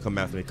want you to come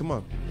after me. Come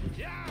on.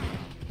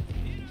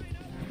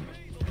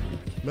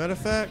 Matter of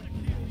fact,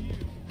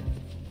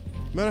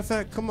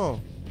 come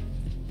on.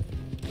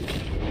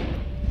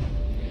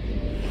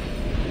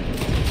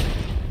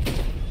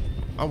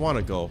 I want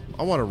to go.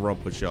 I want to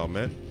rump with y'all,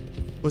 man.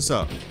 What's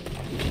up?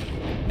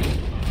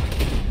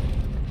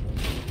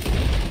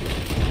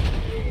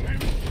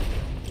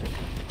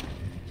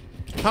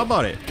 How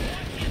about it?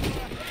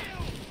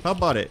 How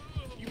about it?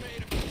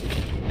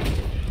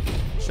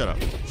 Shut up.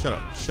 Shut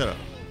up. Shut up.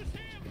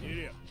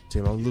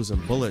 Damn, I'm losing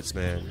bullets,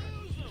 man.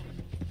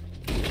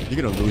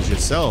 You're gonna lose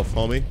yourself,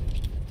 homie.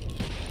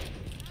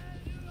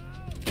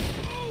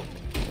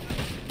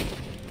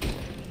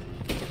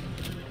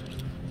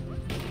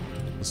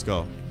 Let's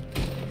go.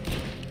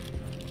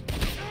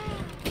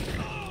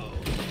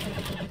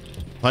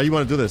 How you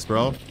want to do this,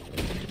 bro?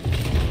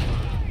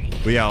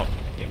 We out.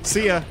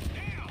 See ya.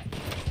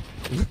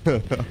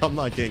 I'm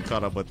not getting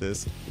caught up with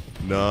this.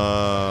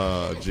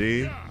 Nah,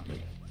 G.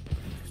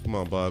 Come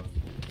on, Bob.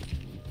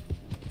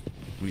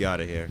 We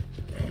out of here.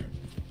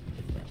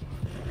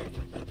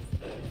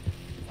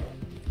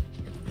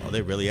 Oh,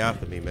 they really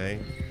after me,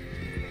 man.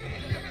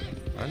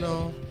 I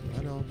know.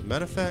 I know.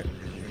 Matter of fact,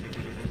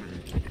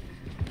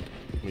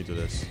 let me do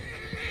this.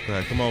 All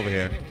right, come over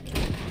here.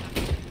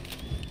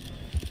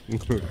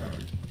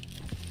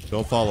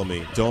 Don't follow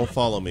me. Don't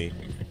follow me.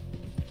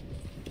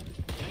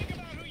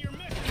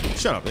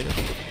 Shut up, nigga.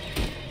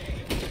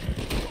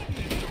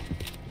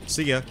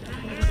 See ya.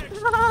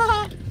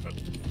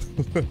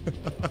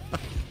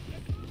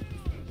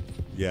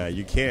 Yeah,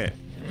 you can't.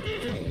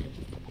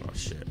 Oh,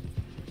 shit.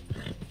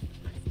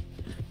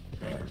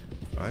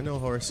 I know,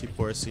 horsey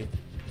porsey.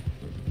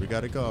 We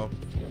gotta go.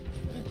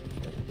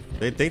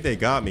 They think they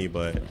got me,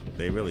 but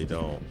they really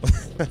don't.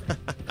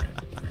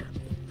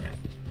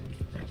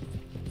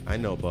 I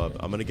know, bub.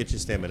 I'm gonna get your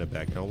stamina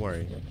back. Don't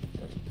worry.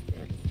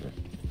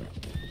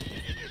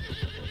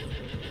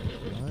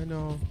 I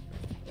know.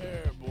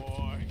 There,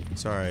 boy.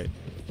 It's alright.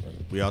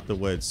 We out the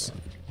woods.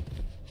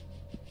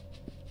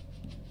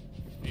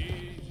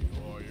 Easy,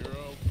 boy. You're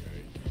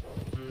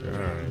okay.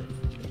 Alright.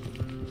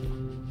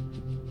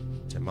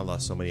 Damn, I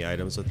lost so many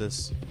items with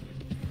this.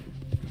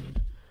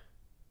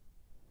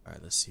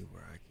 Alright, let's see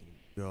where I can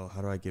go.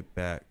 How do I get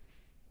back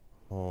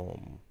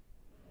home?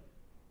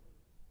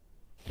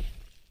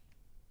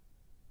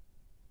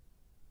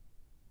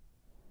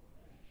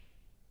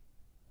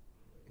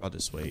 I'll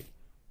just wait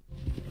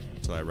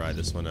until I ride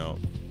this one out.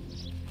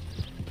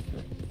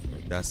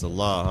 That's the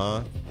law,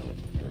 huh?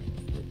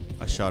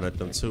 I shot at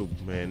them too.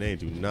 Man, they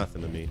ain't do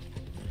nothing to me.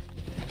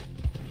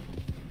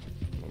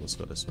 Well, let's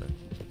go this way.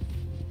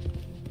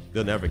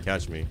 They'll never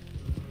catch me.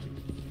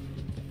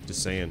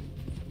 Just saying.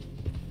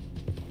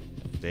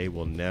 They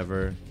will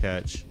never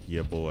catch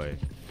your boy.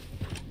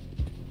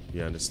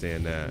 You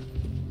understand that?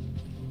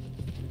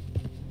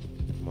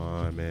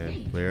 on,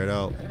 man. Clear it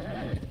out.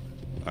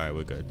 Alright,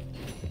 we're good.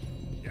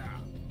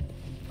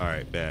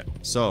 Alright, bet.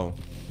 So,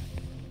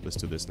 let's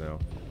do this now.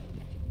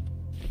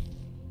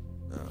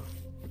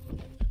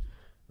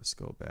 Let's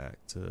go back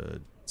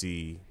to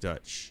D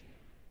Dutch.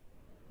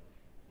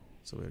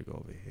 So we're gonna go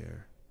over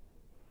here.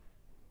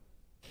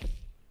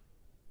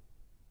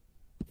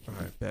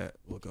 Alright, bet.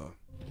 We'll go.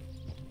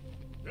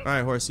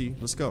 Alright, horsey,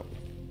 let's go.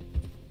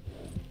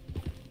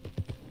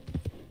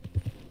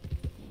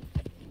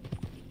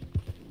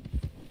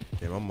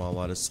 Damn, I'm all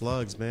out of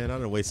slugs, man. I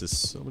done wasted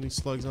so many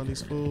slugs on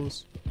these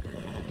fools.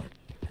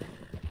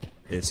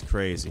 It's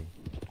crazy.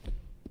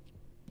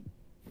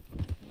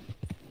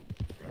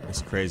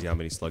 It's crazy how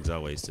many slugs I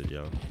wasted,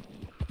 yo.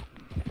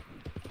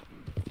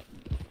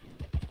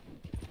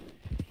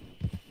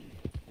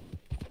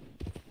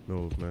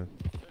 Move, man.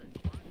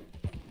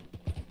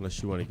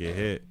 Unless you want to get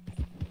hit.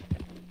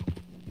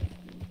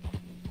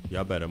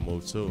 Y'all better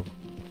move too.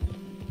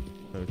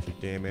 Hurt you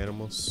damn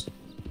animals.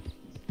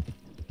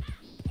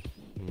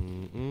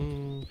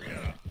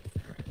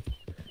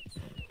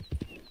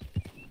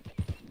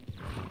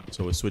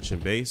 So we're switching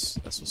base.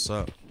 That's what's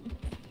up.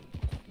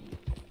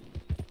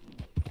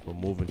 We're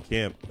moving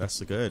camp.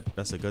 That's a good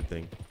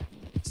thing.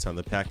 It's time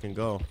to pack and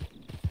go.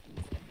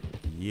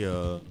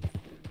 Yeah.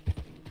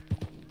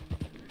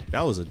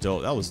 That was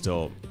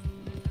dope.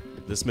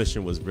 This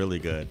mission was really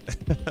good.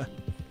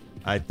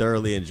 I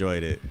thoroughly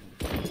enjoyed it.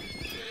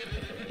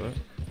 What?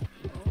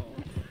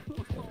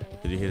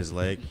 Did he hit his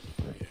leg?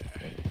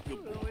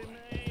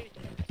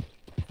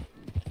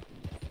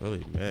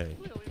 Willie May.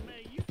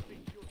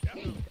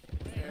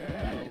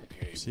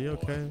 Is he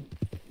okay?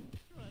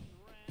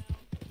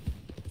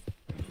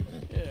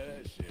 Yeah,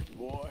 that's it,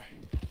 boy.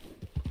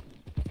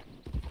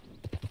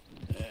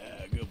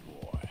 Yeah, good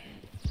boy.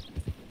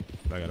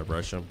 I gotta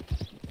brush him.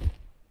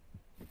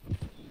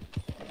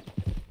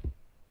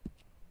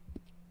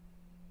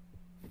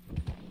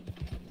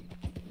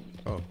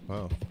 Oh,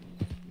 wow.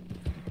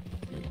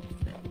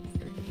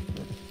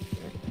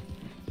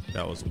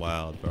 That was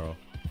wild, bro.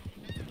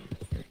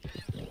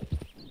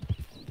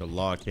 The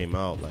law came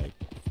out like,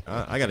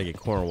 I gotta get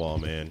Cornwall,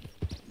 man.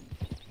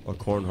 Or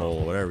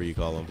Cornhole, whatever you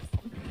call them.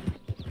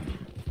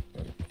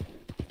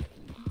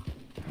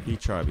 He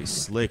tried to be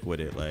slick with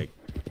it, like,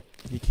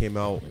 he came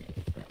out,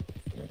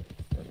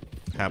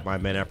 have my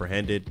men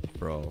apprehended,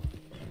 bro.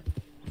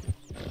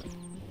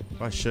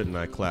 Why shouldn't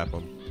I clap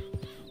him?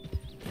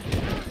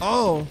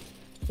 Oh!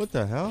 What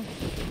the hell?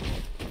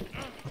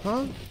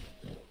 Huh?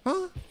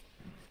 Huh?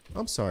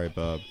 I'm sorry,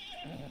 bub.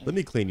 Let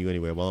me clean you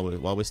anyway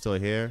while we're still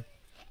here.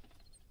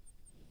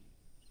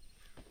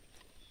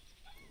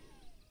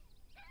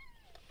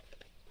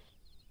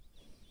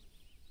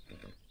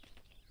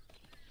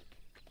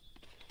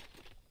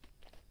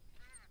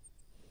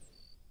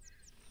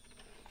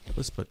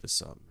 Let's put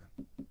this up.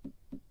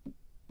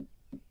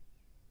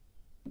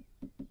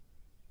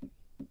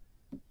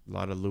 A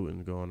lot of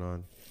looting going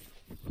on.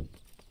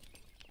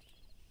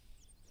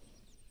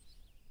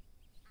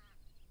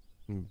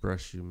 Let me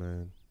brush you,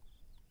 man.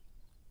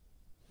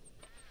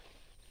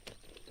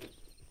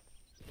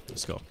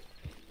 Let's go.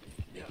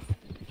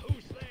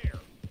 Who's there?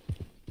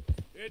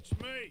 It's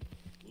me.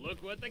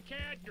 Look what the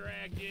cat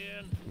dragged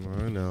in.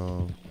 I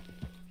know.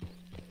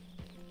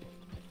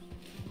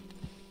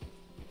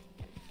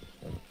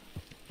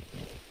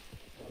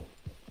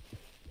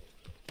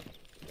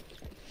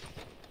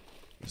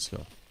 Let's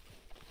go.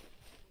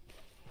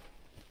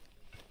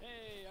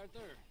 Hey, Arthur.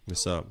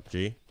 What's up,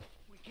 G?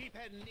 We keep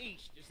heading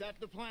east. Is that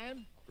the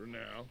plan? For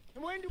now.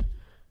 And when do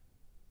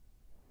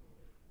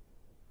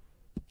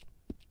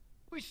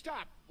we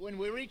stop? When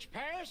we reach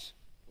Paris?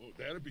 Oh,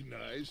 that'd be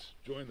nice.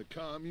 Join the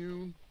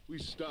commune. We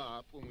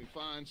stop when we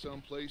find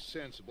someplace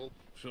sensible.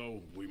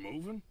 So, we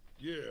moving?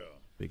 Yeah.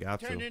 Big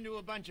out Turn to. into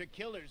a bunch of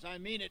killers. I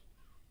mean it.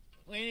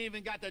 We ain't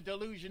even got the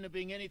delusion of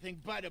being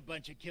anything but a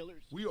bunch of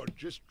killers. We are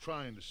just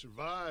trying to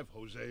survive,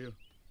 Hosea.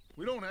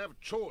 We don't have a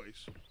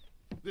choice.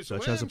 This Dutch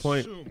will has a end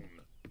point. soon.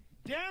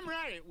 Damn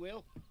right it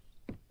will.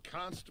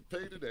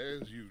 Constipated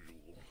as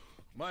usual.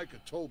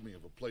 Micah told me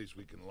of a place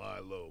we can lie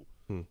low.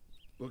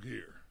 Look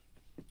here.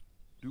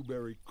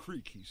 Dewberry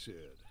Creek, he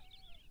said.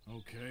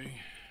 Okay.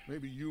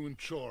 Maybe you and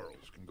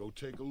Charles can go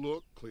take a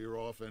look, clear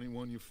off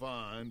anyone you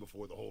find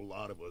before the whole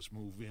lot of us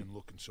move in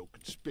looking so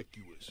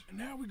conspicuous. And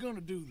how we gonna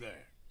do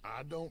that?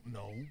 I don't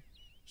know.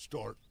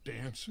 Start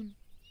dancing?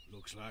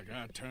 Looks like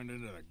I turned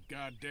into the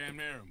goddamn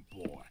errand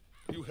boy.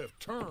 You have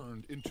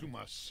turned into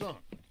my son.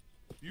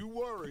 You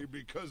worry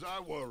because I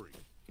worry.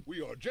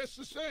 We are just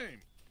the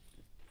same.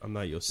 I'm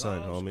not your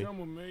son, Charles, homie. come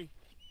with me.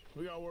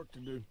 We got work to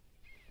do.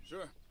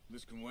 Sure,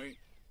 this can wait.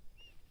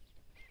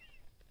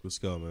 Let's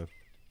go, man.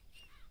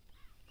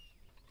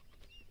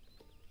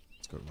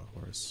 Let's go to my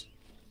horse.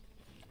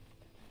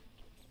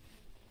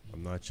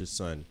 I'm not your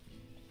son.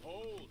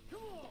 Hold.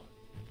 Come on.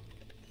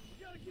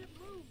 We gotta get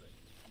moving.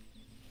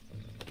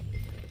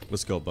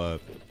 Let's go,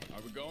 bub.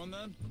 Are we going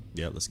then?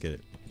 Yeah, let's get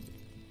it.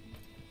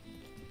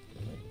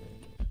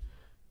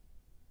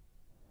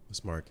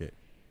 Let's mark it.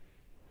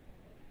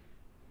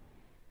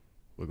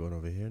 We're going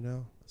over here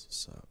now? That's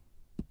what's up.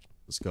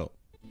 Let's go.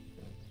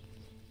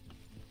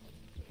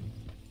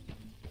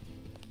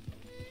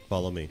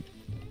 Follow me.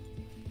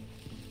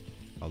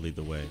 I'll lead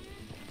the way.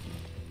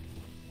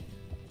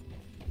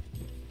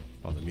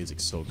 Oh, the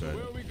music's so good.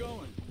 Where are we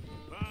going?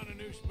 Find a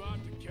new spot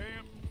to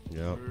camp.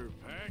 Yep. We're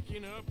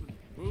packing up and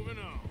moving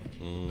on.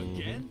 Mhm.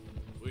 Again?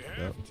 We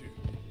have to.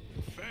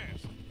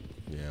 Fast.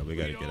 Yeah, we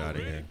gotta get out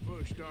of here. We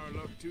pushed our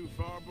luck too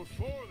far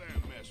before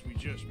that mess we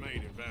just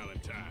made in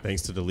Valentine.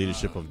 Thanks to the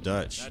leadership of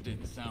Dutch. That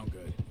didn't sound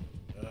good.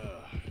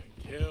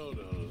 Killed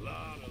a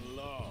lot of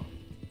law.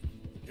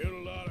 Killed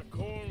a lot of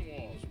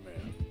Cornwall's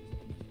men.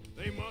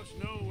 They must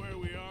know where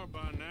we are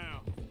by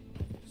now.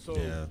 So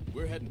Yeah.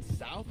 we're heading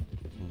south?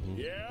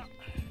 Yeah.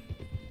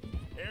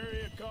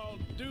 Area called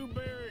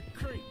Dewberry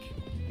Creek.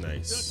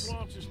 Nice. Dutch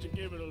wants us to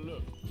give it a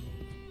look.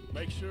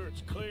 Make sure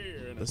it's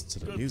clear and Listen to a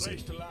the good music.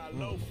 place to lie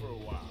low for a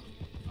while.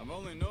 I've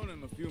only known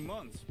him a few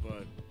months,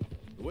 but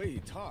the way he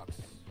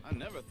talks, I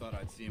never thought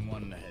I'd see him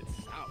wanting to head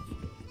south.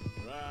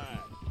 Right.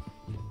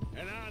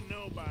 And I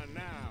know by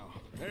now,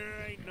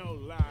 there ain't no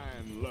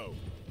lying low.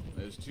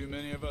 There's too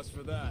many of us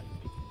for that.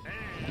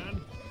 And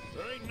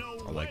there ain't no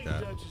I like way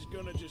that. Dutch is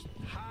gonna just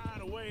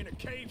hide away in a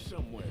cave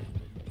somewhere.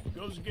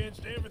 Goes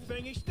against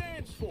everything he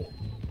stands for.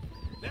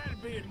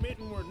 That'd be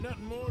admitting we're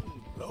nothing more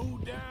than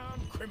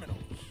low-down criminals.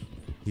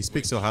 He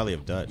speaks so highly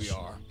of Dutch. We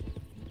are.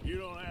 You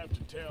don't have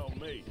to tell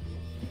me.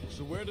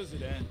 So where does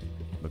it end?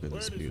 Look at Where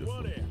this does beautiful.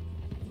 what end?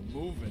 The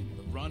moving,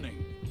 the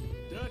running.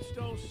 Dutch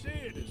don't see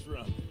it as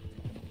running.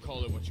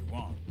 Call it what you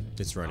want.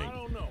 It's running. I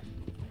don't know.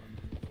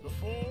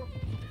 Before,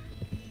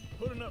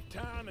 put enough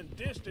time and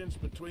distance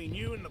between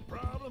you and the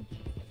problem,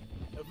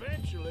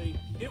 eventually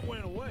it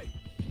went away.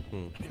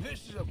 And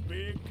this is a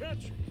big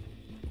country.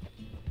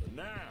 But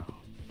now,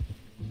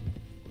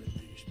 with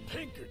these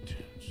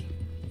Pinkertons,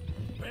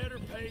 better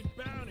paid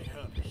bounty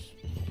hunters,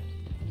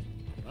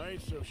 I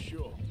ain't so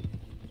sure.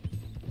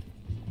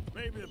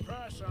 Maybe the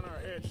price on our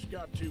heads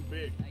got too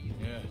big.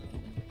 Yeah.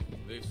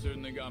 They've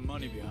certainly got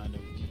money behind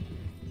them.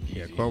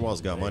 Yeah,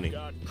 Cornwall's got money. They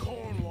got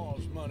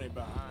Cornwall's money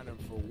behind them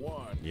for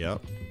one,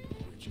 Yep.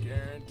 which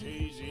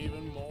guarantees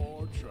even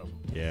more trouble.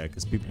 Yeah,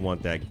 because people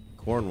want that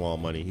Cornwall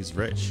money. He's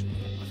rich.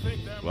 I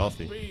think that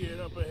Wealthy. must be it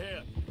up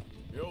ahead.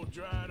 The old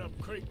dried up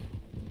creek.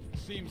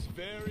 Seems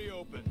very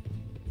open.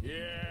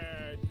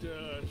 Yeah, it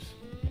does.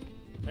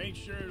 Ain't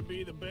sure to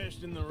be the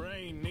best in the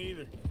rain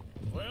neither.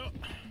 Well,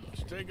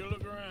 let's take a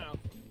look around.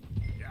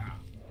 Yeah.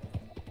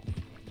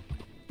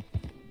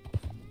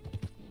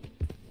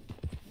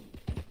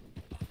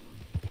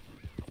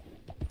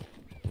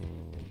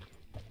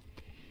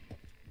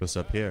 What's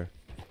up here?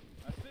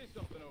 I see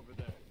something over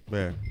there.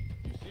 Where?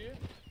 You see it?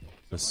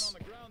 This.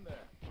 Someone on the ground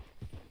there.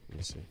 Let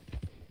me see.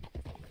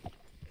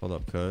 Hold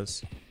up,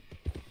 cuz.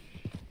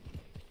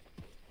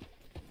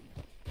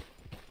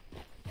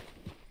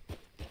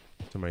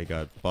 Somebody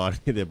got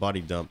their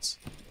body dumped.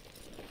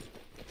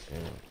 Yeah.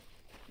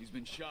 He's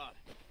been shot.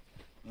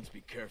 Let's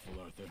be careful,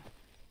 Arthur.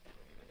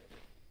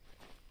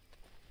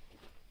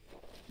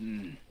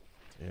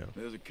 Yeah.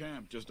 There's a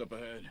camp just up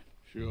ahead.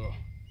 Sure.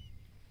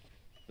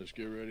 Let's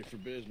get ready for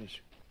business.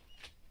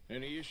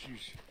 Any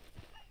issues?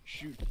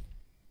 Shoot.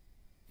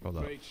 Hold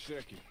up. Wait a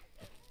second.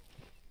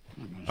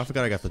 I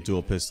forgot I got the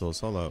dual pistols.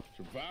 Hold up.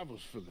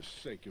 Survival's for the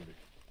sake of it.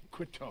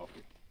 Quit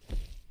talking.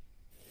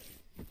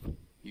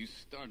 You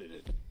started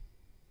it.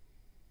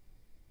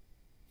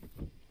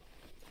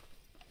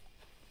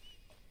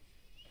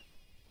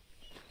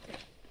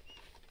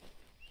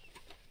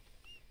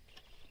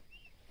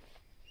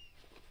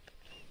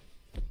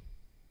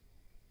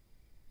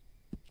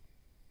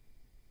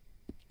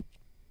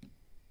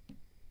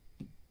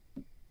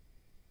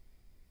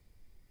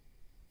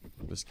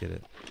 Let's get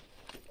it.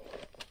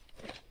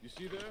 You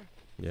see there?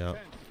 Yeah. Tent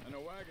and a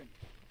wagon.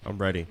 I'm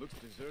ready. Looks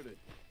deserted.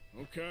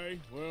 Okay,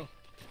 well.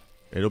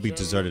 It'll be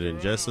let's have deserted look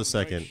in just a around,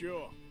 second. make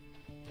sure.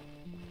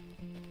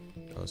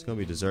 Oh, it's gonna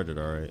be deserted,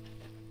 alright.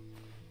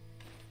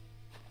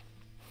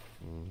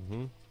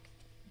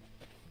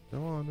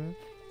 Go on, man.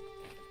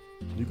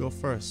 You go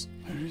first.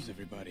 Where is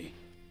everybody?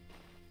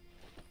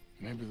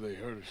 Maybe they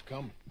heard us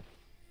coming.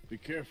 Be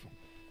careful.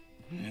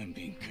 I'm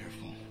being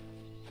careful.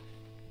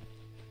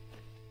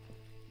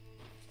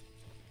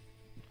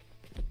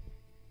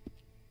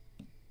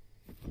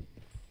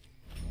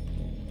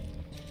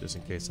 Just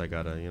in case I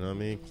gotta, you know what I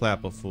mean?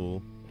 Clap a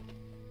fool.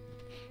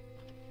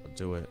 I'll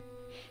do it.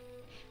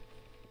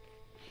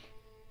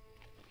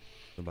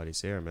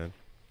 Nobody's here, man.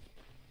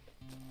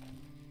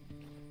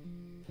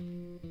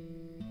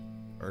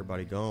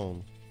 Everybody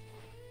gone.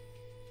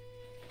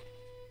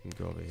 Let me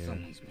go over here.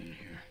 Someone's been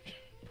here.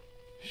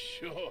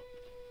 Sure.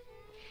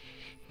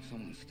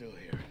 Someone's still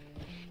here.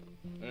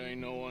 There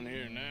ain't no one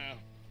here now.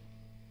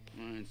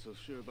 I ain't so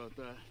sure about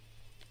that.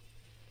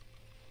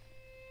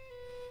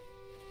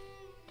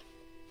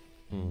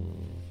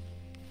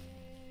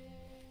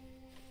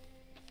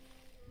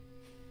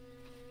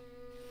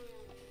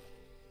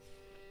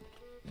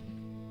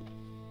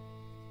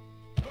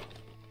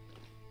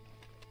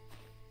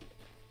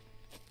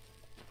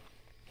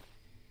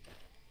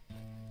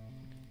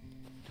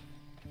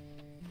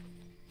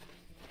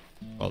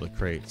 Oh, the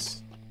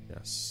crates.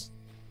 Yes.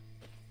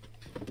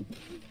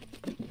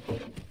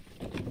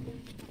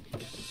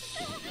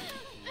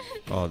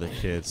 Oh, the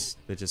kids.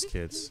 They're just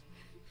kids.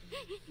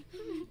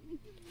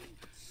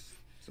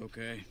 It's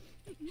okay.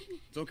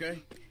 It's okay.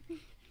 You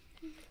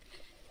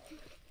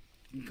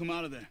can come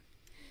out of there.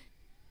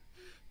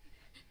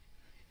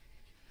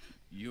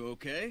 You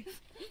okay?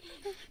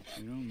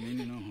 You don't mean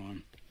you no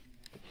harm.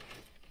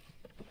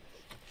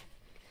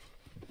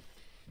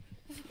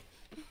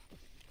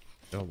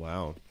 Oh,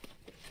 wow.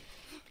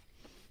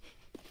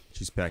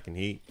 She's packing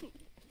heat.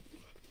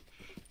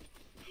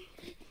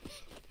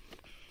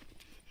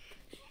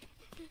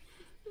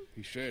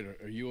 He said,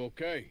 are you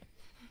okay?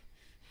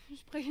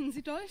 Sprechen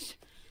Sie Deutsch?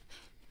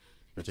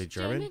 Are they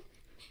German?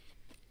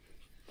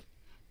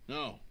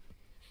 No.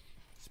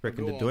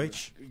 Sprechen Go the on.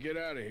 Deutsch? Get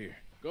out of here.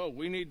 Go.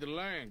 We need the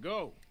land.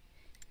 Go.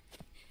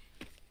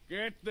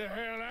 Get the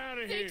hell out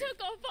of They here.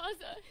 took our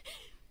father.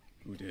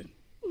 Who did?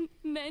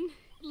 Men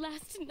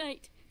last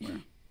night. Where?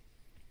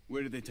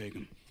 Where did they take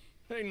him?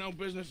 Ain't no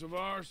business of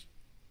ours.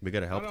 We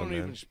gotta help I them, don't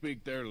even man.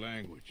 speak their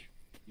language.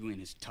 You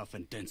ain't as tough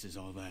and dense as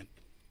all that.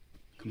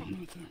 Come on,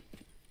 Arthur.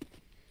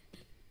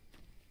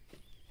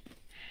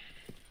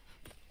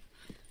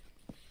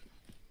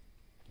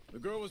 The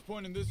girl was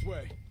pointing this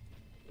way.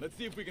 Let's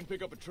see if we can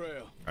pick up a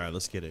trail. Alright,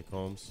 let's get it,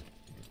 Combs.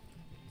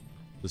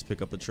 Let's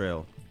pick up the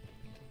trail.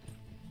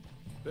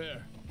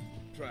 There.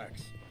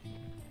 Tracks.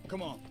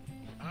 Come on.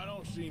 I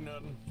don't see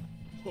nothing.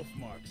 Hoof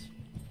marks.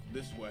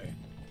 This way.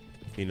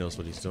 He knows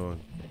what he's doing.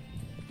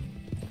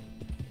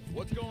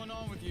 What's going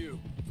on with you?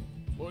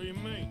 What do you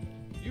mean?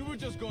 You were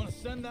just going to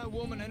send that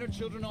woman and her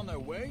children on their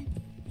way?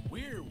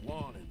 We're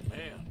wanted,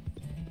 man.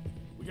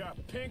 We got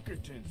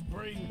Pinkertons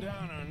breathing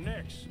down our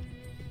necks.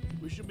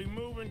 We should be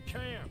moving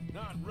camp,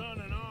 not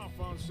running off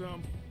on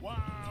some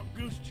wild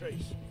goose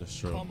chase. That's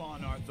true. Come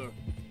on, Arthur.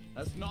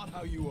 That's not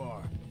how you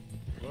are.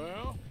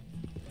 Well,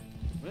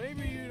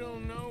 maybe you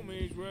don't know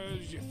me as well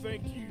as you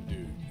think you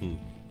do.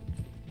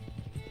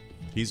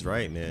 He's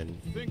right, man.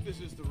 Think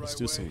this is the right Let's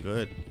do way? some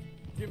good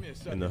Give me a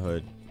second. in the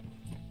hood.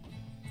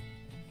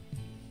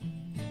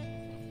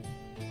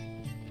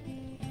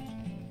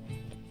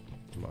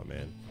 Come on,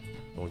 man.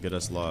 Don't get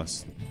us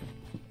lost.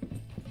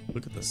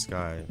 Look at the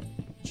sky.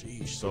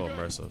 Jeez, so Okay.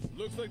 immersive.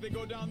 Looks like they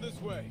go down this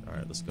way. All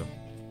right, let's go.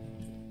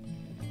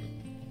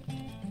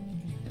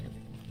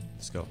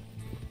 Let's go.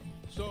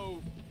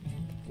 So,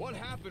 what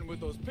happened with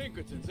those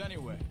Pinkertons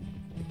anyway?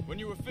 When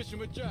you were fishing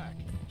with Jack?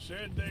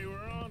 Said they were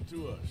on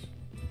to us.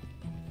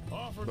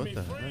 Offered What me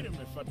the heck? freedom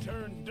if I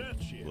turned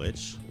Dutch in.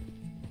 Glitch.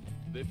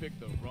 They picked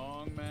the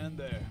wrong man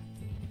there.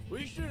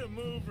 We should have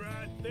moved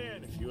right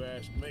then, if you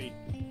ask me.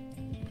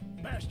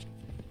 Bastard.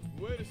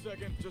 Wait a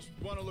second, just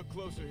want to look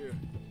closer here.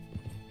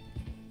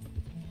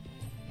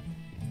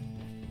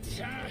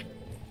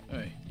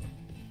 Hey,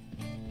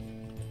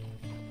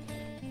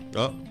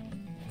 Oh.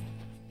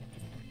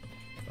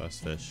 That's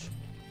fish.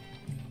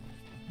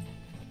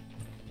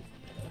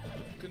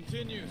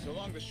 continues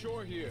along the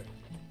shore here.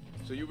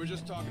 So you were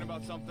just talking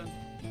about something?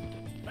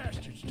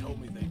 Bastards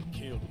told me they'd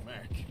killed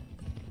Mac.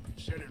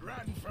 Said it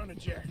right in front of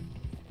Jack.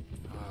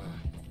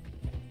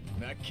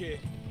 That kid,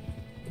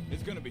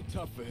 it's gonna be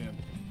tough for him.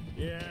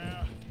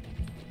 Yeah,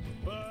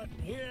 but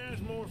he has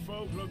more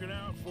folk looking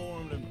out for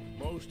him than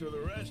most of the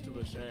rest of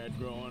us had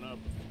growing up.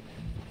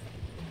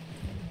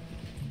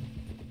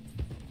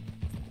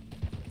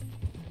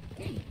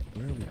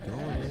 Where are we going,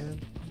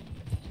 man?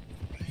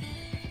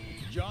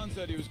 John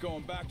said he was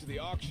going back to the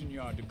auction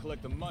yard to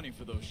collect the money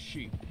for those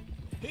sheep.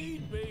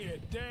 He'd be a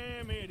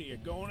damn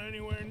idiot going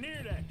anywhere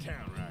near that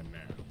town right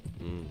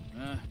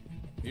now.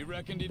 He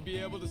reckoned he'd be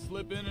able to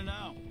slip in and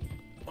out.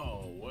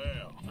 Oh,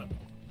 well.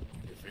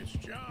 If it's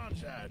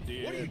John's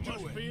idea, What are you it must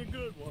doing? be a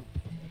good one.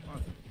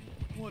 Arthur,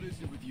 what is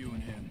it with you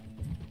and him?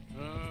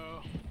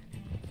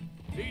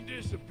 He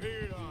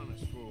disappeared on us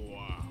for a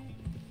while.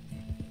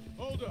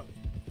 Hold up.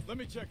 Let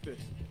me check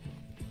this.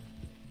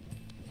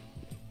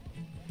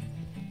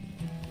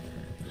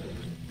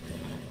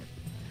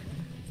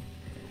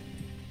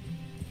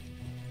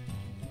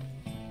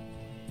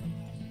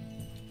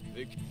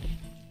 They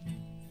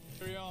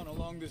carry on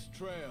along this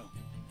trail.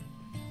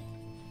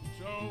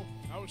 So,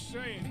 I was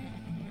saying,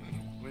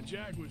 when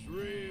Jack was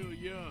real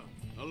young,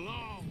 a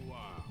long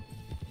while,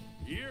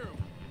 year of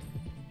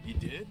He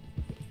did?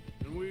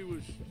 and we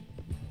was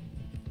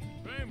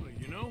family,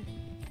 you know?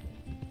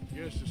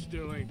 Guess I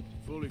still ain't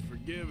fully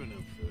forgiven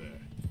him for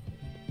that.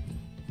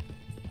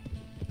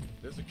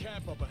 There's a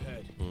camp up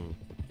ahead.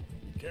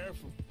 Be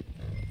careful.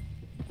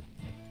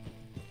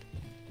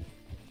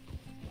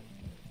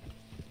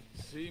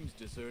 Seems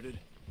deserted.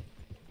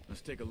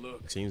 Let's take a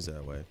look. Seems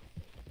that way.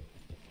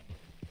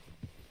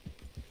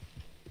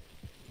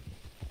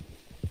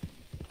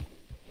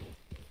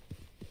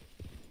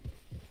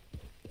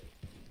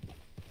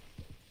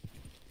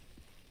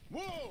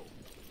 Whoa!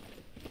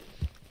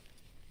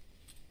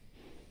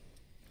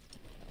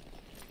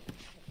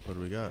 What do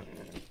we got?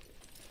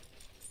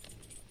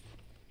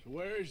 So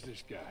where is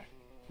this guy?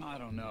 I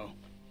don't know.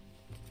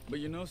 But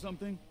you know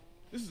something?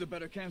 This is a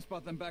better camp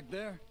spot than back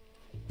there.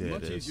 Yeah,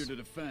 Much it easier is. to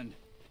defend.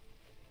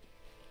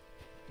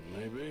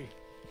 Maybe.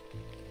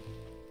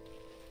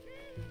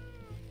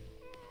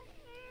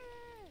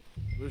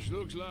 This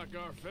looks like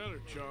our fella,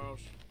 Charles.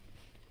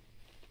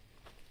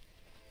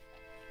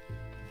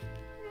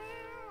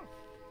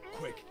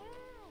 Quick,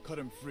 cut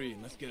him free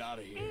and let's get out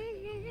of here.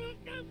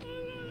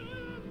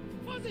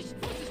 Vorsicht,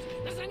 Vorsicht!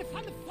 Das ist eine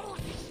Falle!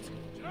 Vorsicht!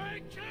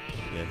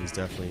 Yeah, he's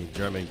definitely a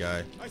German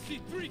guy. I see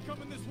 3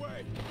 coming this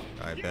way.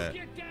 I bet.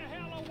 Get the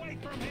hell away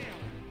from him!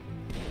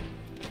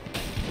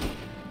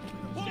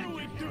 What are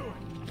we doing?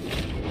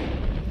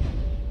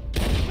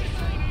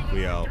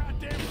 We out.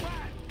 Goddamn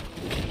fight!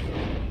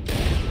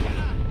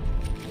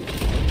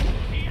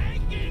 He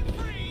ain't getting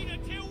freed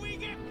until we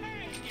get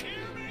paid, you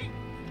hear me?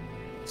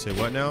 Say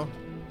what now?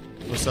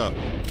 What's up?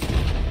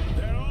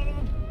 They're all of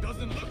them?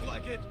 Doesn't look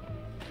like it.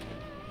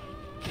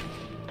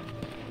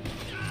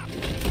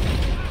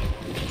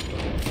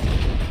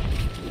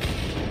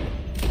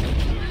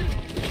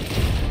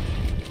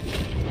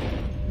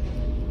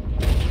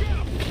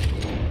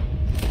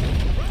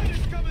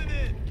 Riders coming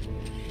in.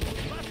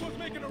 Last one's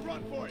making a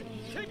run for it.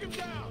 Take him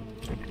down.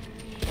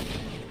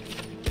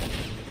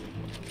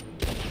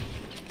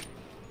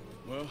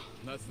 Well,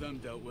 that's them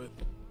dealt with.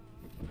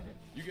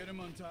 You get him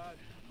untied.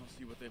 I'll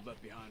see what they've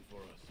left behind for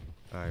us.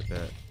 I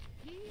bet.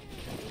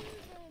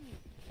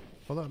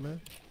 Hold up,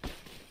 man.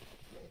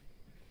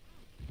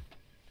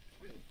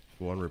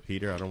 One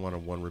repeater? I don't want a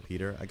one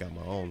repeater. I got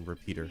my own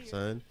repeater,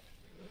 son.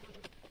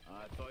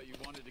 I thought you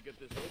wanted to get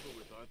this over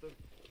with, Arthur.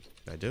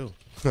 I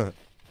do.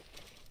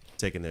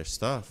 Taking their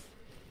stuff.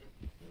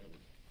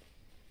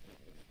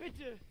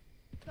 Bitte,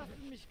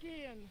 lassen mich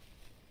gehen.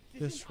 Sie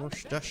This sind alle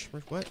rush, weg. dash,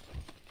 what?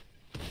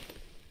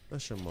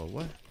 That's your mo,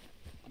 what?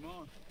 Come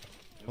on.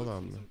 Hold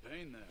on, Some man.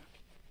 pain there.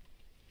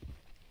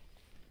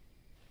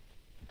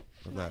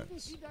 Schneiden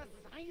Relax. Sie das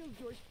Seil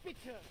durch,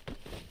 bitte.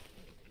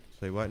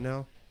 Say what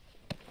now?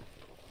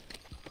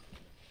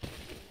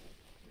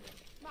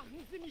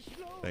 Machen Sie mich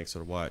los. Thanks for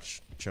the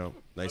watch, chump.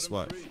 Nice Let him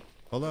watch. free.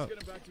 Hold Let's up.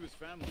 get him back to his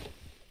family.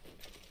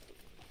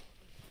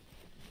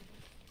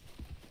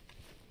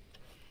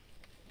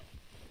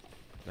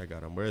 I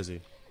got him. Where is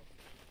he?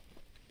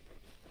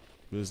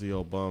 Who's the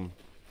old bum?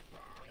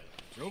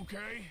 It's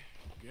okay.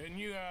 Getting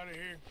you out of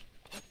here.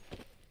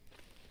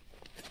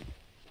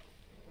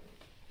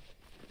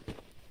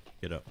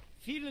 Get up.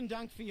 Vielen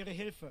Dank für Ihre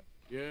Hilfe.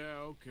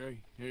 Yeah, okay.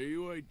 Here,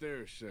 you wait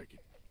there a second.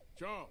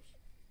 Charles,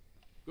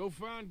 go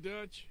find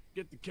Dutch.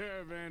 Get the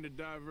caravan to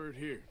divert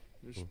here.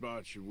 This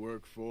spot should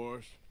work for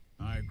us.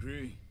 I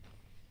agree.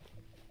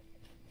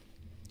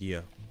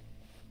 Yeah.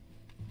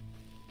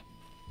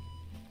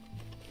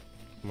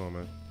 Come on,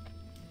 man.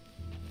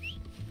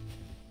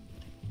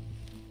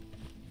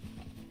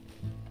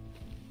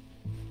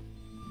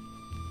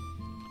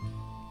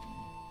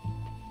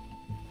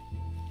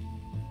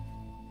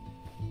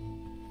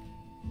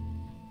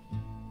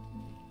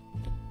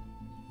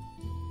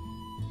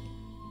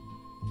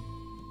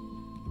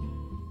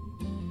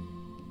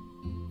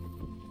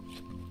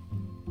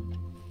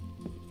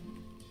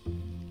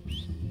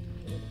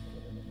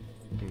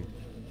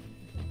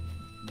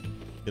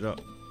 Get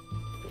up.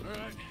 All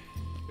right,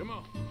 come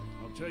on.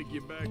 I'll take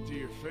you back to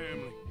your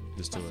family.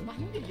 Just do Was it.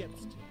 machen wir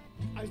jetzt?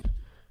 Also,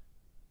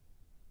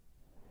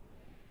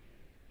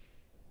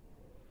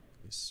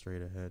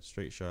 Straight ahead.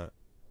 Straight shot.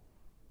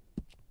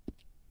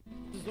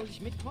 soll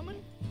ich mitkommen?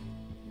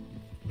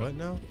 What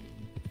now?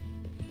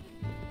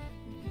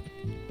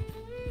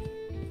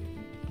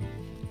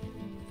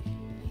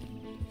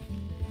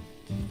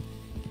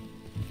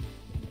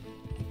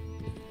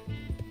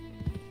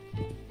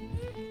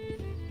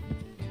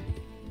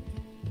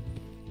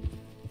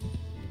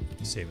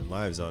 Saving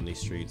lives on these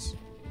streets.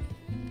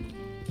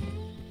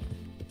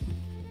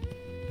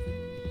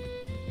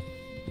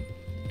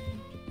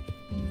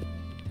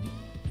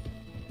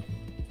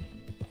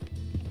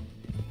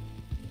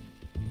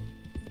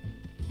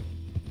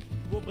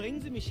 Wo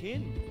bringen Sie mich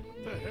hin?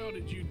 What the hell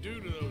did you do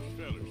to those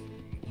fellas?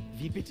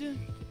 Wie bitte?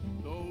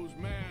 Those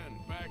men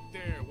back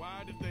there,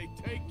 why did they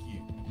take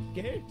you?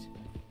 Geld.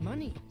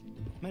 Money.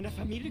 Meiner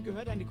Familie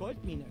gehört eine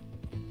Goldmine.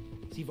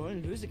 Sie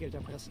wollen Lösegeld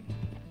erpressen.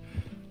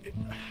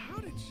 How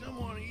did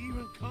someone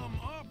even come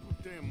up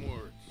with them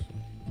words?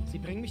 Sie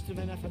bringen mich zu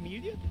deiner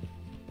Familie?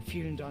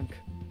 Vielen Dank.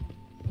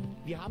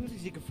 Wie haben Sie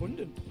sie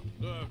gefunden?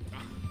 Look,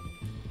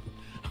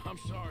 I'm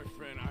sorry,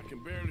 friend. I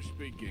can barely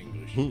speak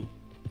English.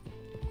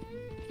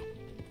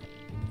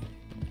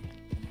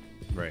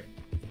 Right.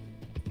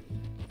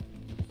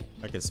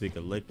 I can speak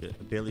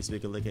barely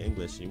speak a lick of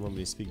English. You want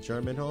me to speak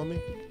German,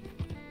 homie?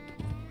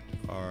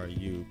 Are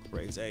you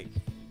crazy?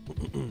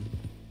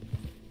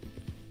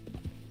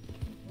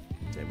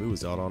 Damn, we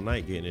was out all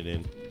night getting it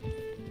in.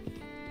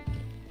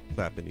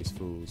 Clapping these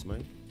fools,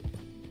 man.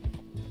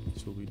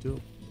 That's what we do.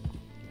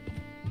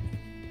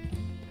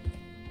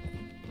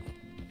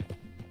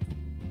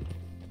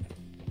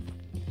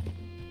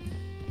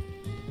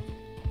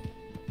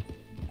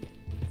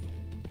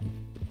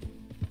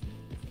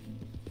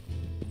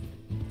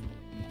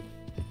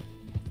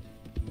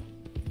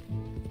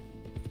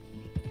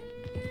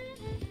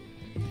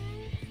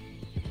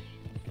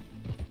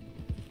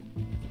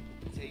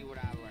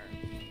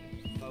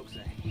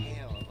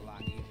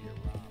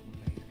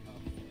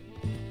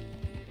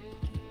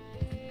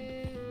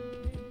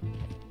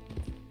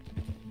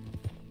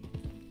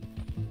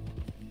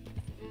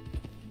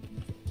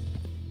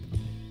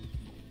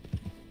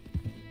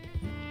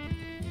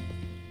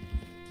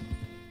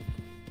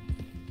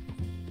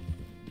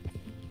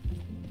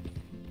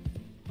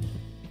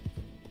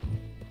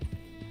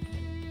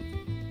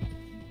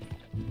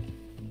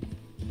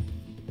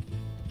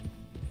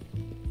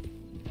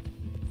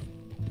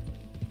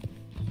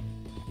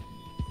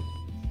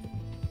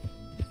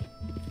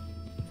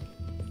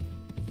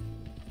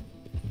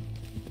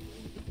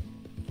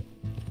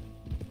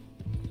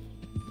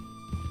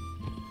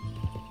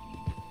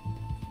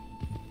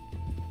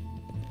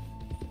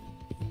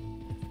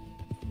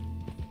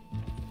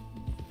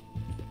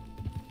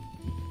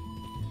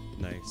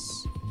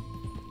 Nice.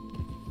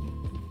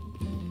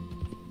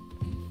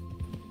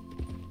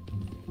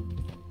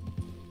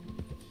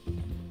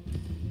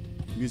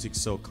 Music's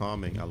so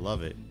calming. I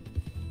love it.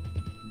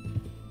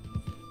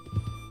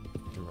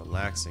 And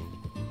relaxing.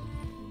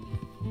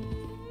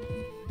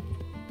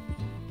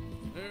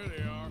 There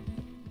they are.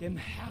 Dem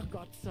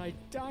Herrgott sei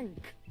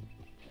Dank.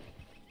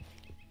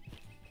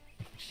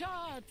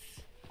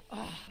 Schatz!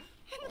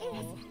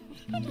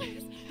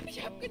 Andreas,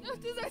 ich hab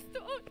gedacht, du seist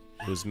tot.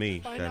 It was me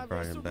Beinahe that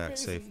brought wärst him du back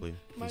gewesen. safely. It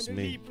was Meine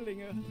me.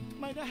 Lieblinge,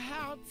 meine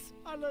Herz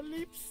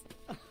allerliebst.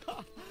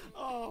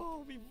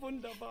 Oh, wie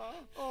wunderbar.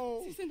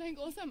 Oh, Sie sind ein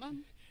großer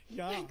Mann.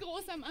 ja, Ein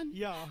großer Mann.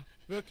 ja,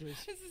 wirklich.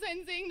 Es ist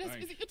ein Segen, dass wir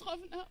Thanks. Sie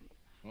getroffen haben.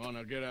 Come on,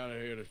 now get out of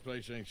here. This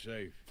place ain't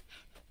safe.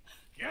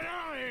 Get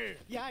out of here!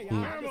 Ja, ja,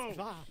 Vamos! alles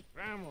klar.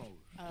 Vamos!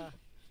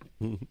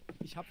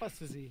 Ich hab was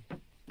für Sie.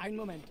 Einen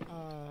Moment.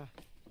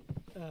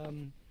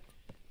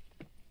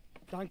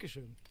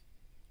 Dankeschön.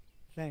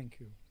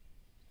 Thank you.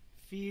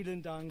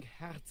 Vielen Dank,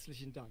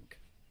 herzlichen Dank.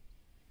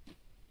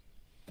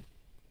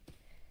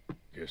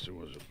 Guess it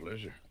was a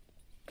pleasure.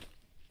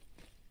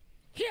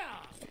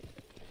 Ja!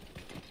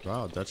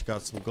 Wow, Dutch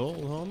got some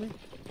gold, homie.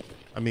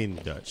 I mean,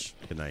 Dutch.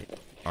 Good night.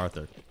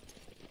 Arthur.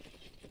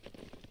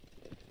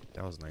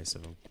 That was nice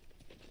of him.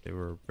 They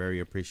were very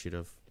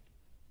appreciative.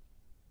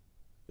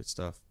 Good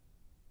stuff.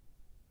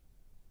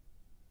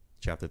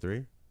 Chapter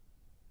 3.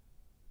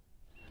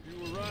 You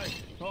were right.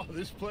 Oh,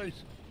 this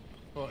place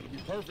ought to be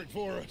perfect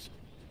for us.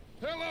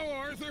 Hello,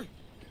 Arthur.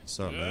 What's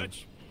up, man?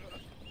 Dutch?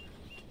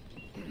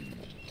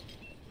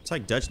 It's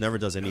like Dutch never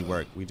does any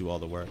work. We do all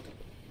the work.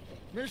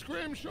 Miss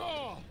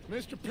Grimshaw,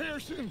 Mr.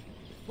 Pearson,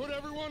 put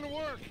everyone to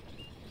work.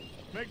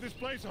 Make this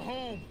place a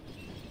home.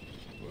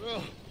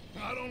 Well,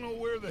 I don't know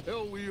where the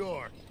hell we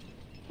are,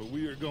 but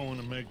we are going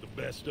to make the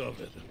best of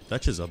it.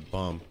 Dutch is a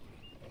bum.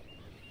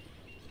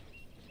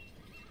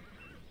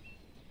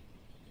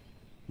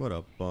 What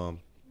a bum.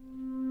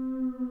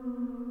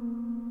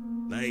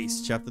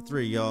 Nice. Chapter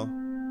 3, y'all.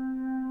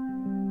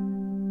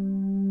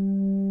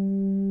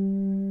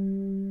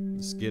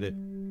 Let's get it.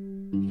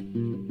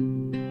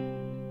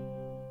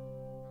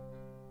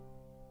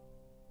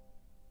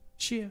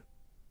 Cheer.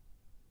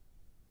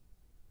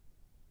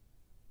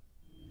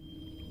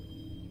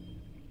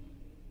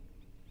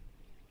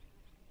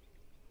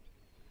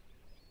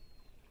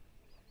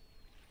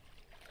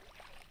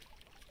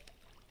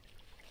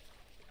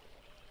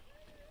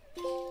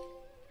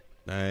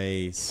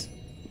 Nice.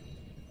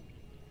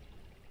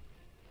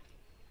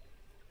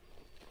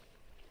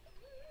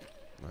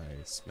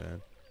 Nice,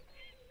 man.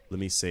 Let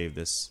me save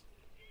this.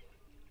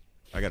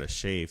 I gotta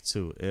shave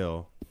too.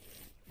 Ill.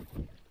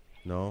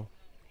 No.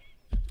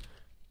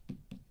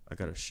 I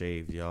gotta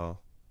shave, y'all.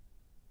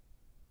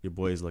 Your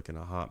boy's looking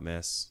a hot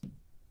mess.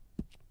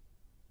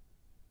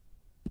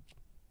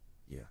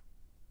 Yeah.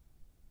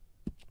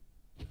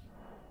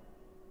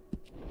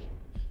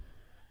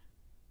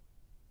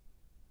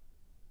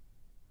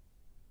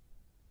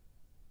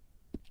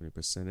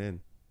 %,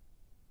 in.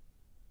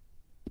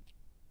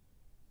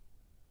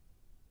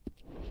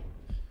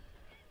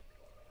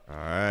 All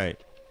right.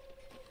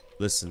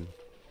 Listen,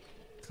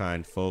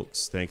 kind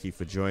folks, thank you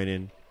for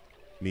joining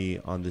me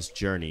on this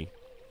journey.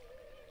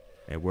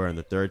 And we're in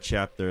the 3rd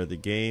chapter of the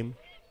game,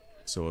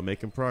 so we're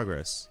making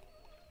progress.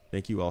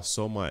 Thank you all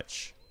so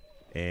much.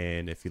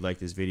 And if you like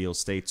this video,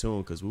 stay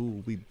tuned because we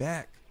will be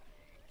back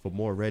for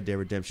more Red Dead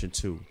Redemption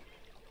 2.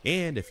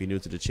 And if you're new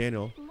to the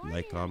channel,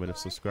 like, comment, and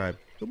subscribe.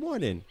 Good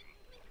morning.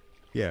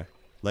 Yeah,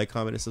 like,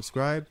 comment, and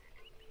subscribe.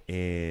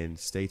 And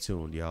stay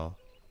tuned, y'all.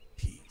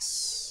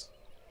 Peace.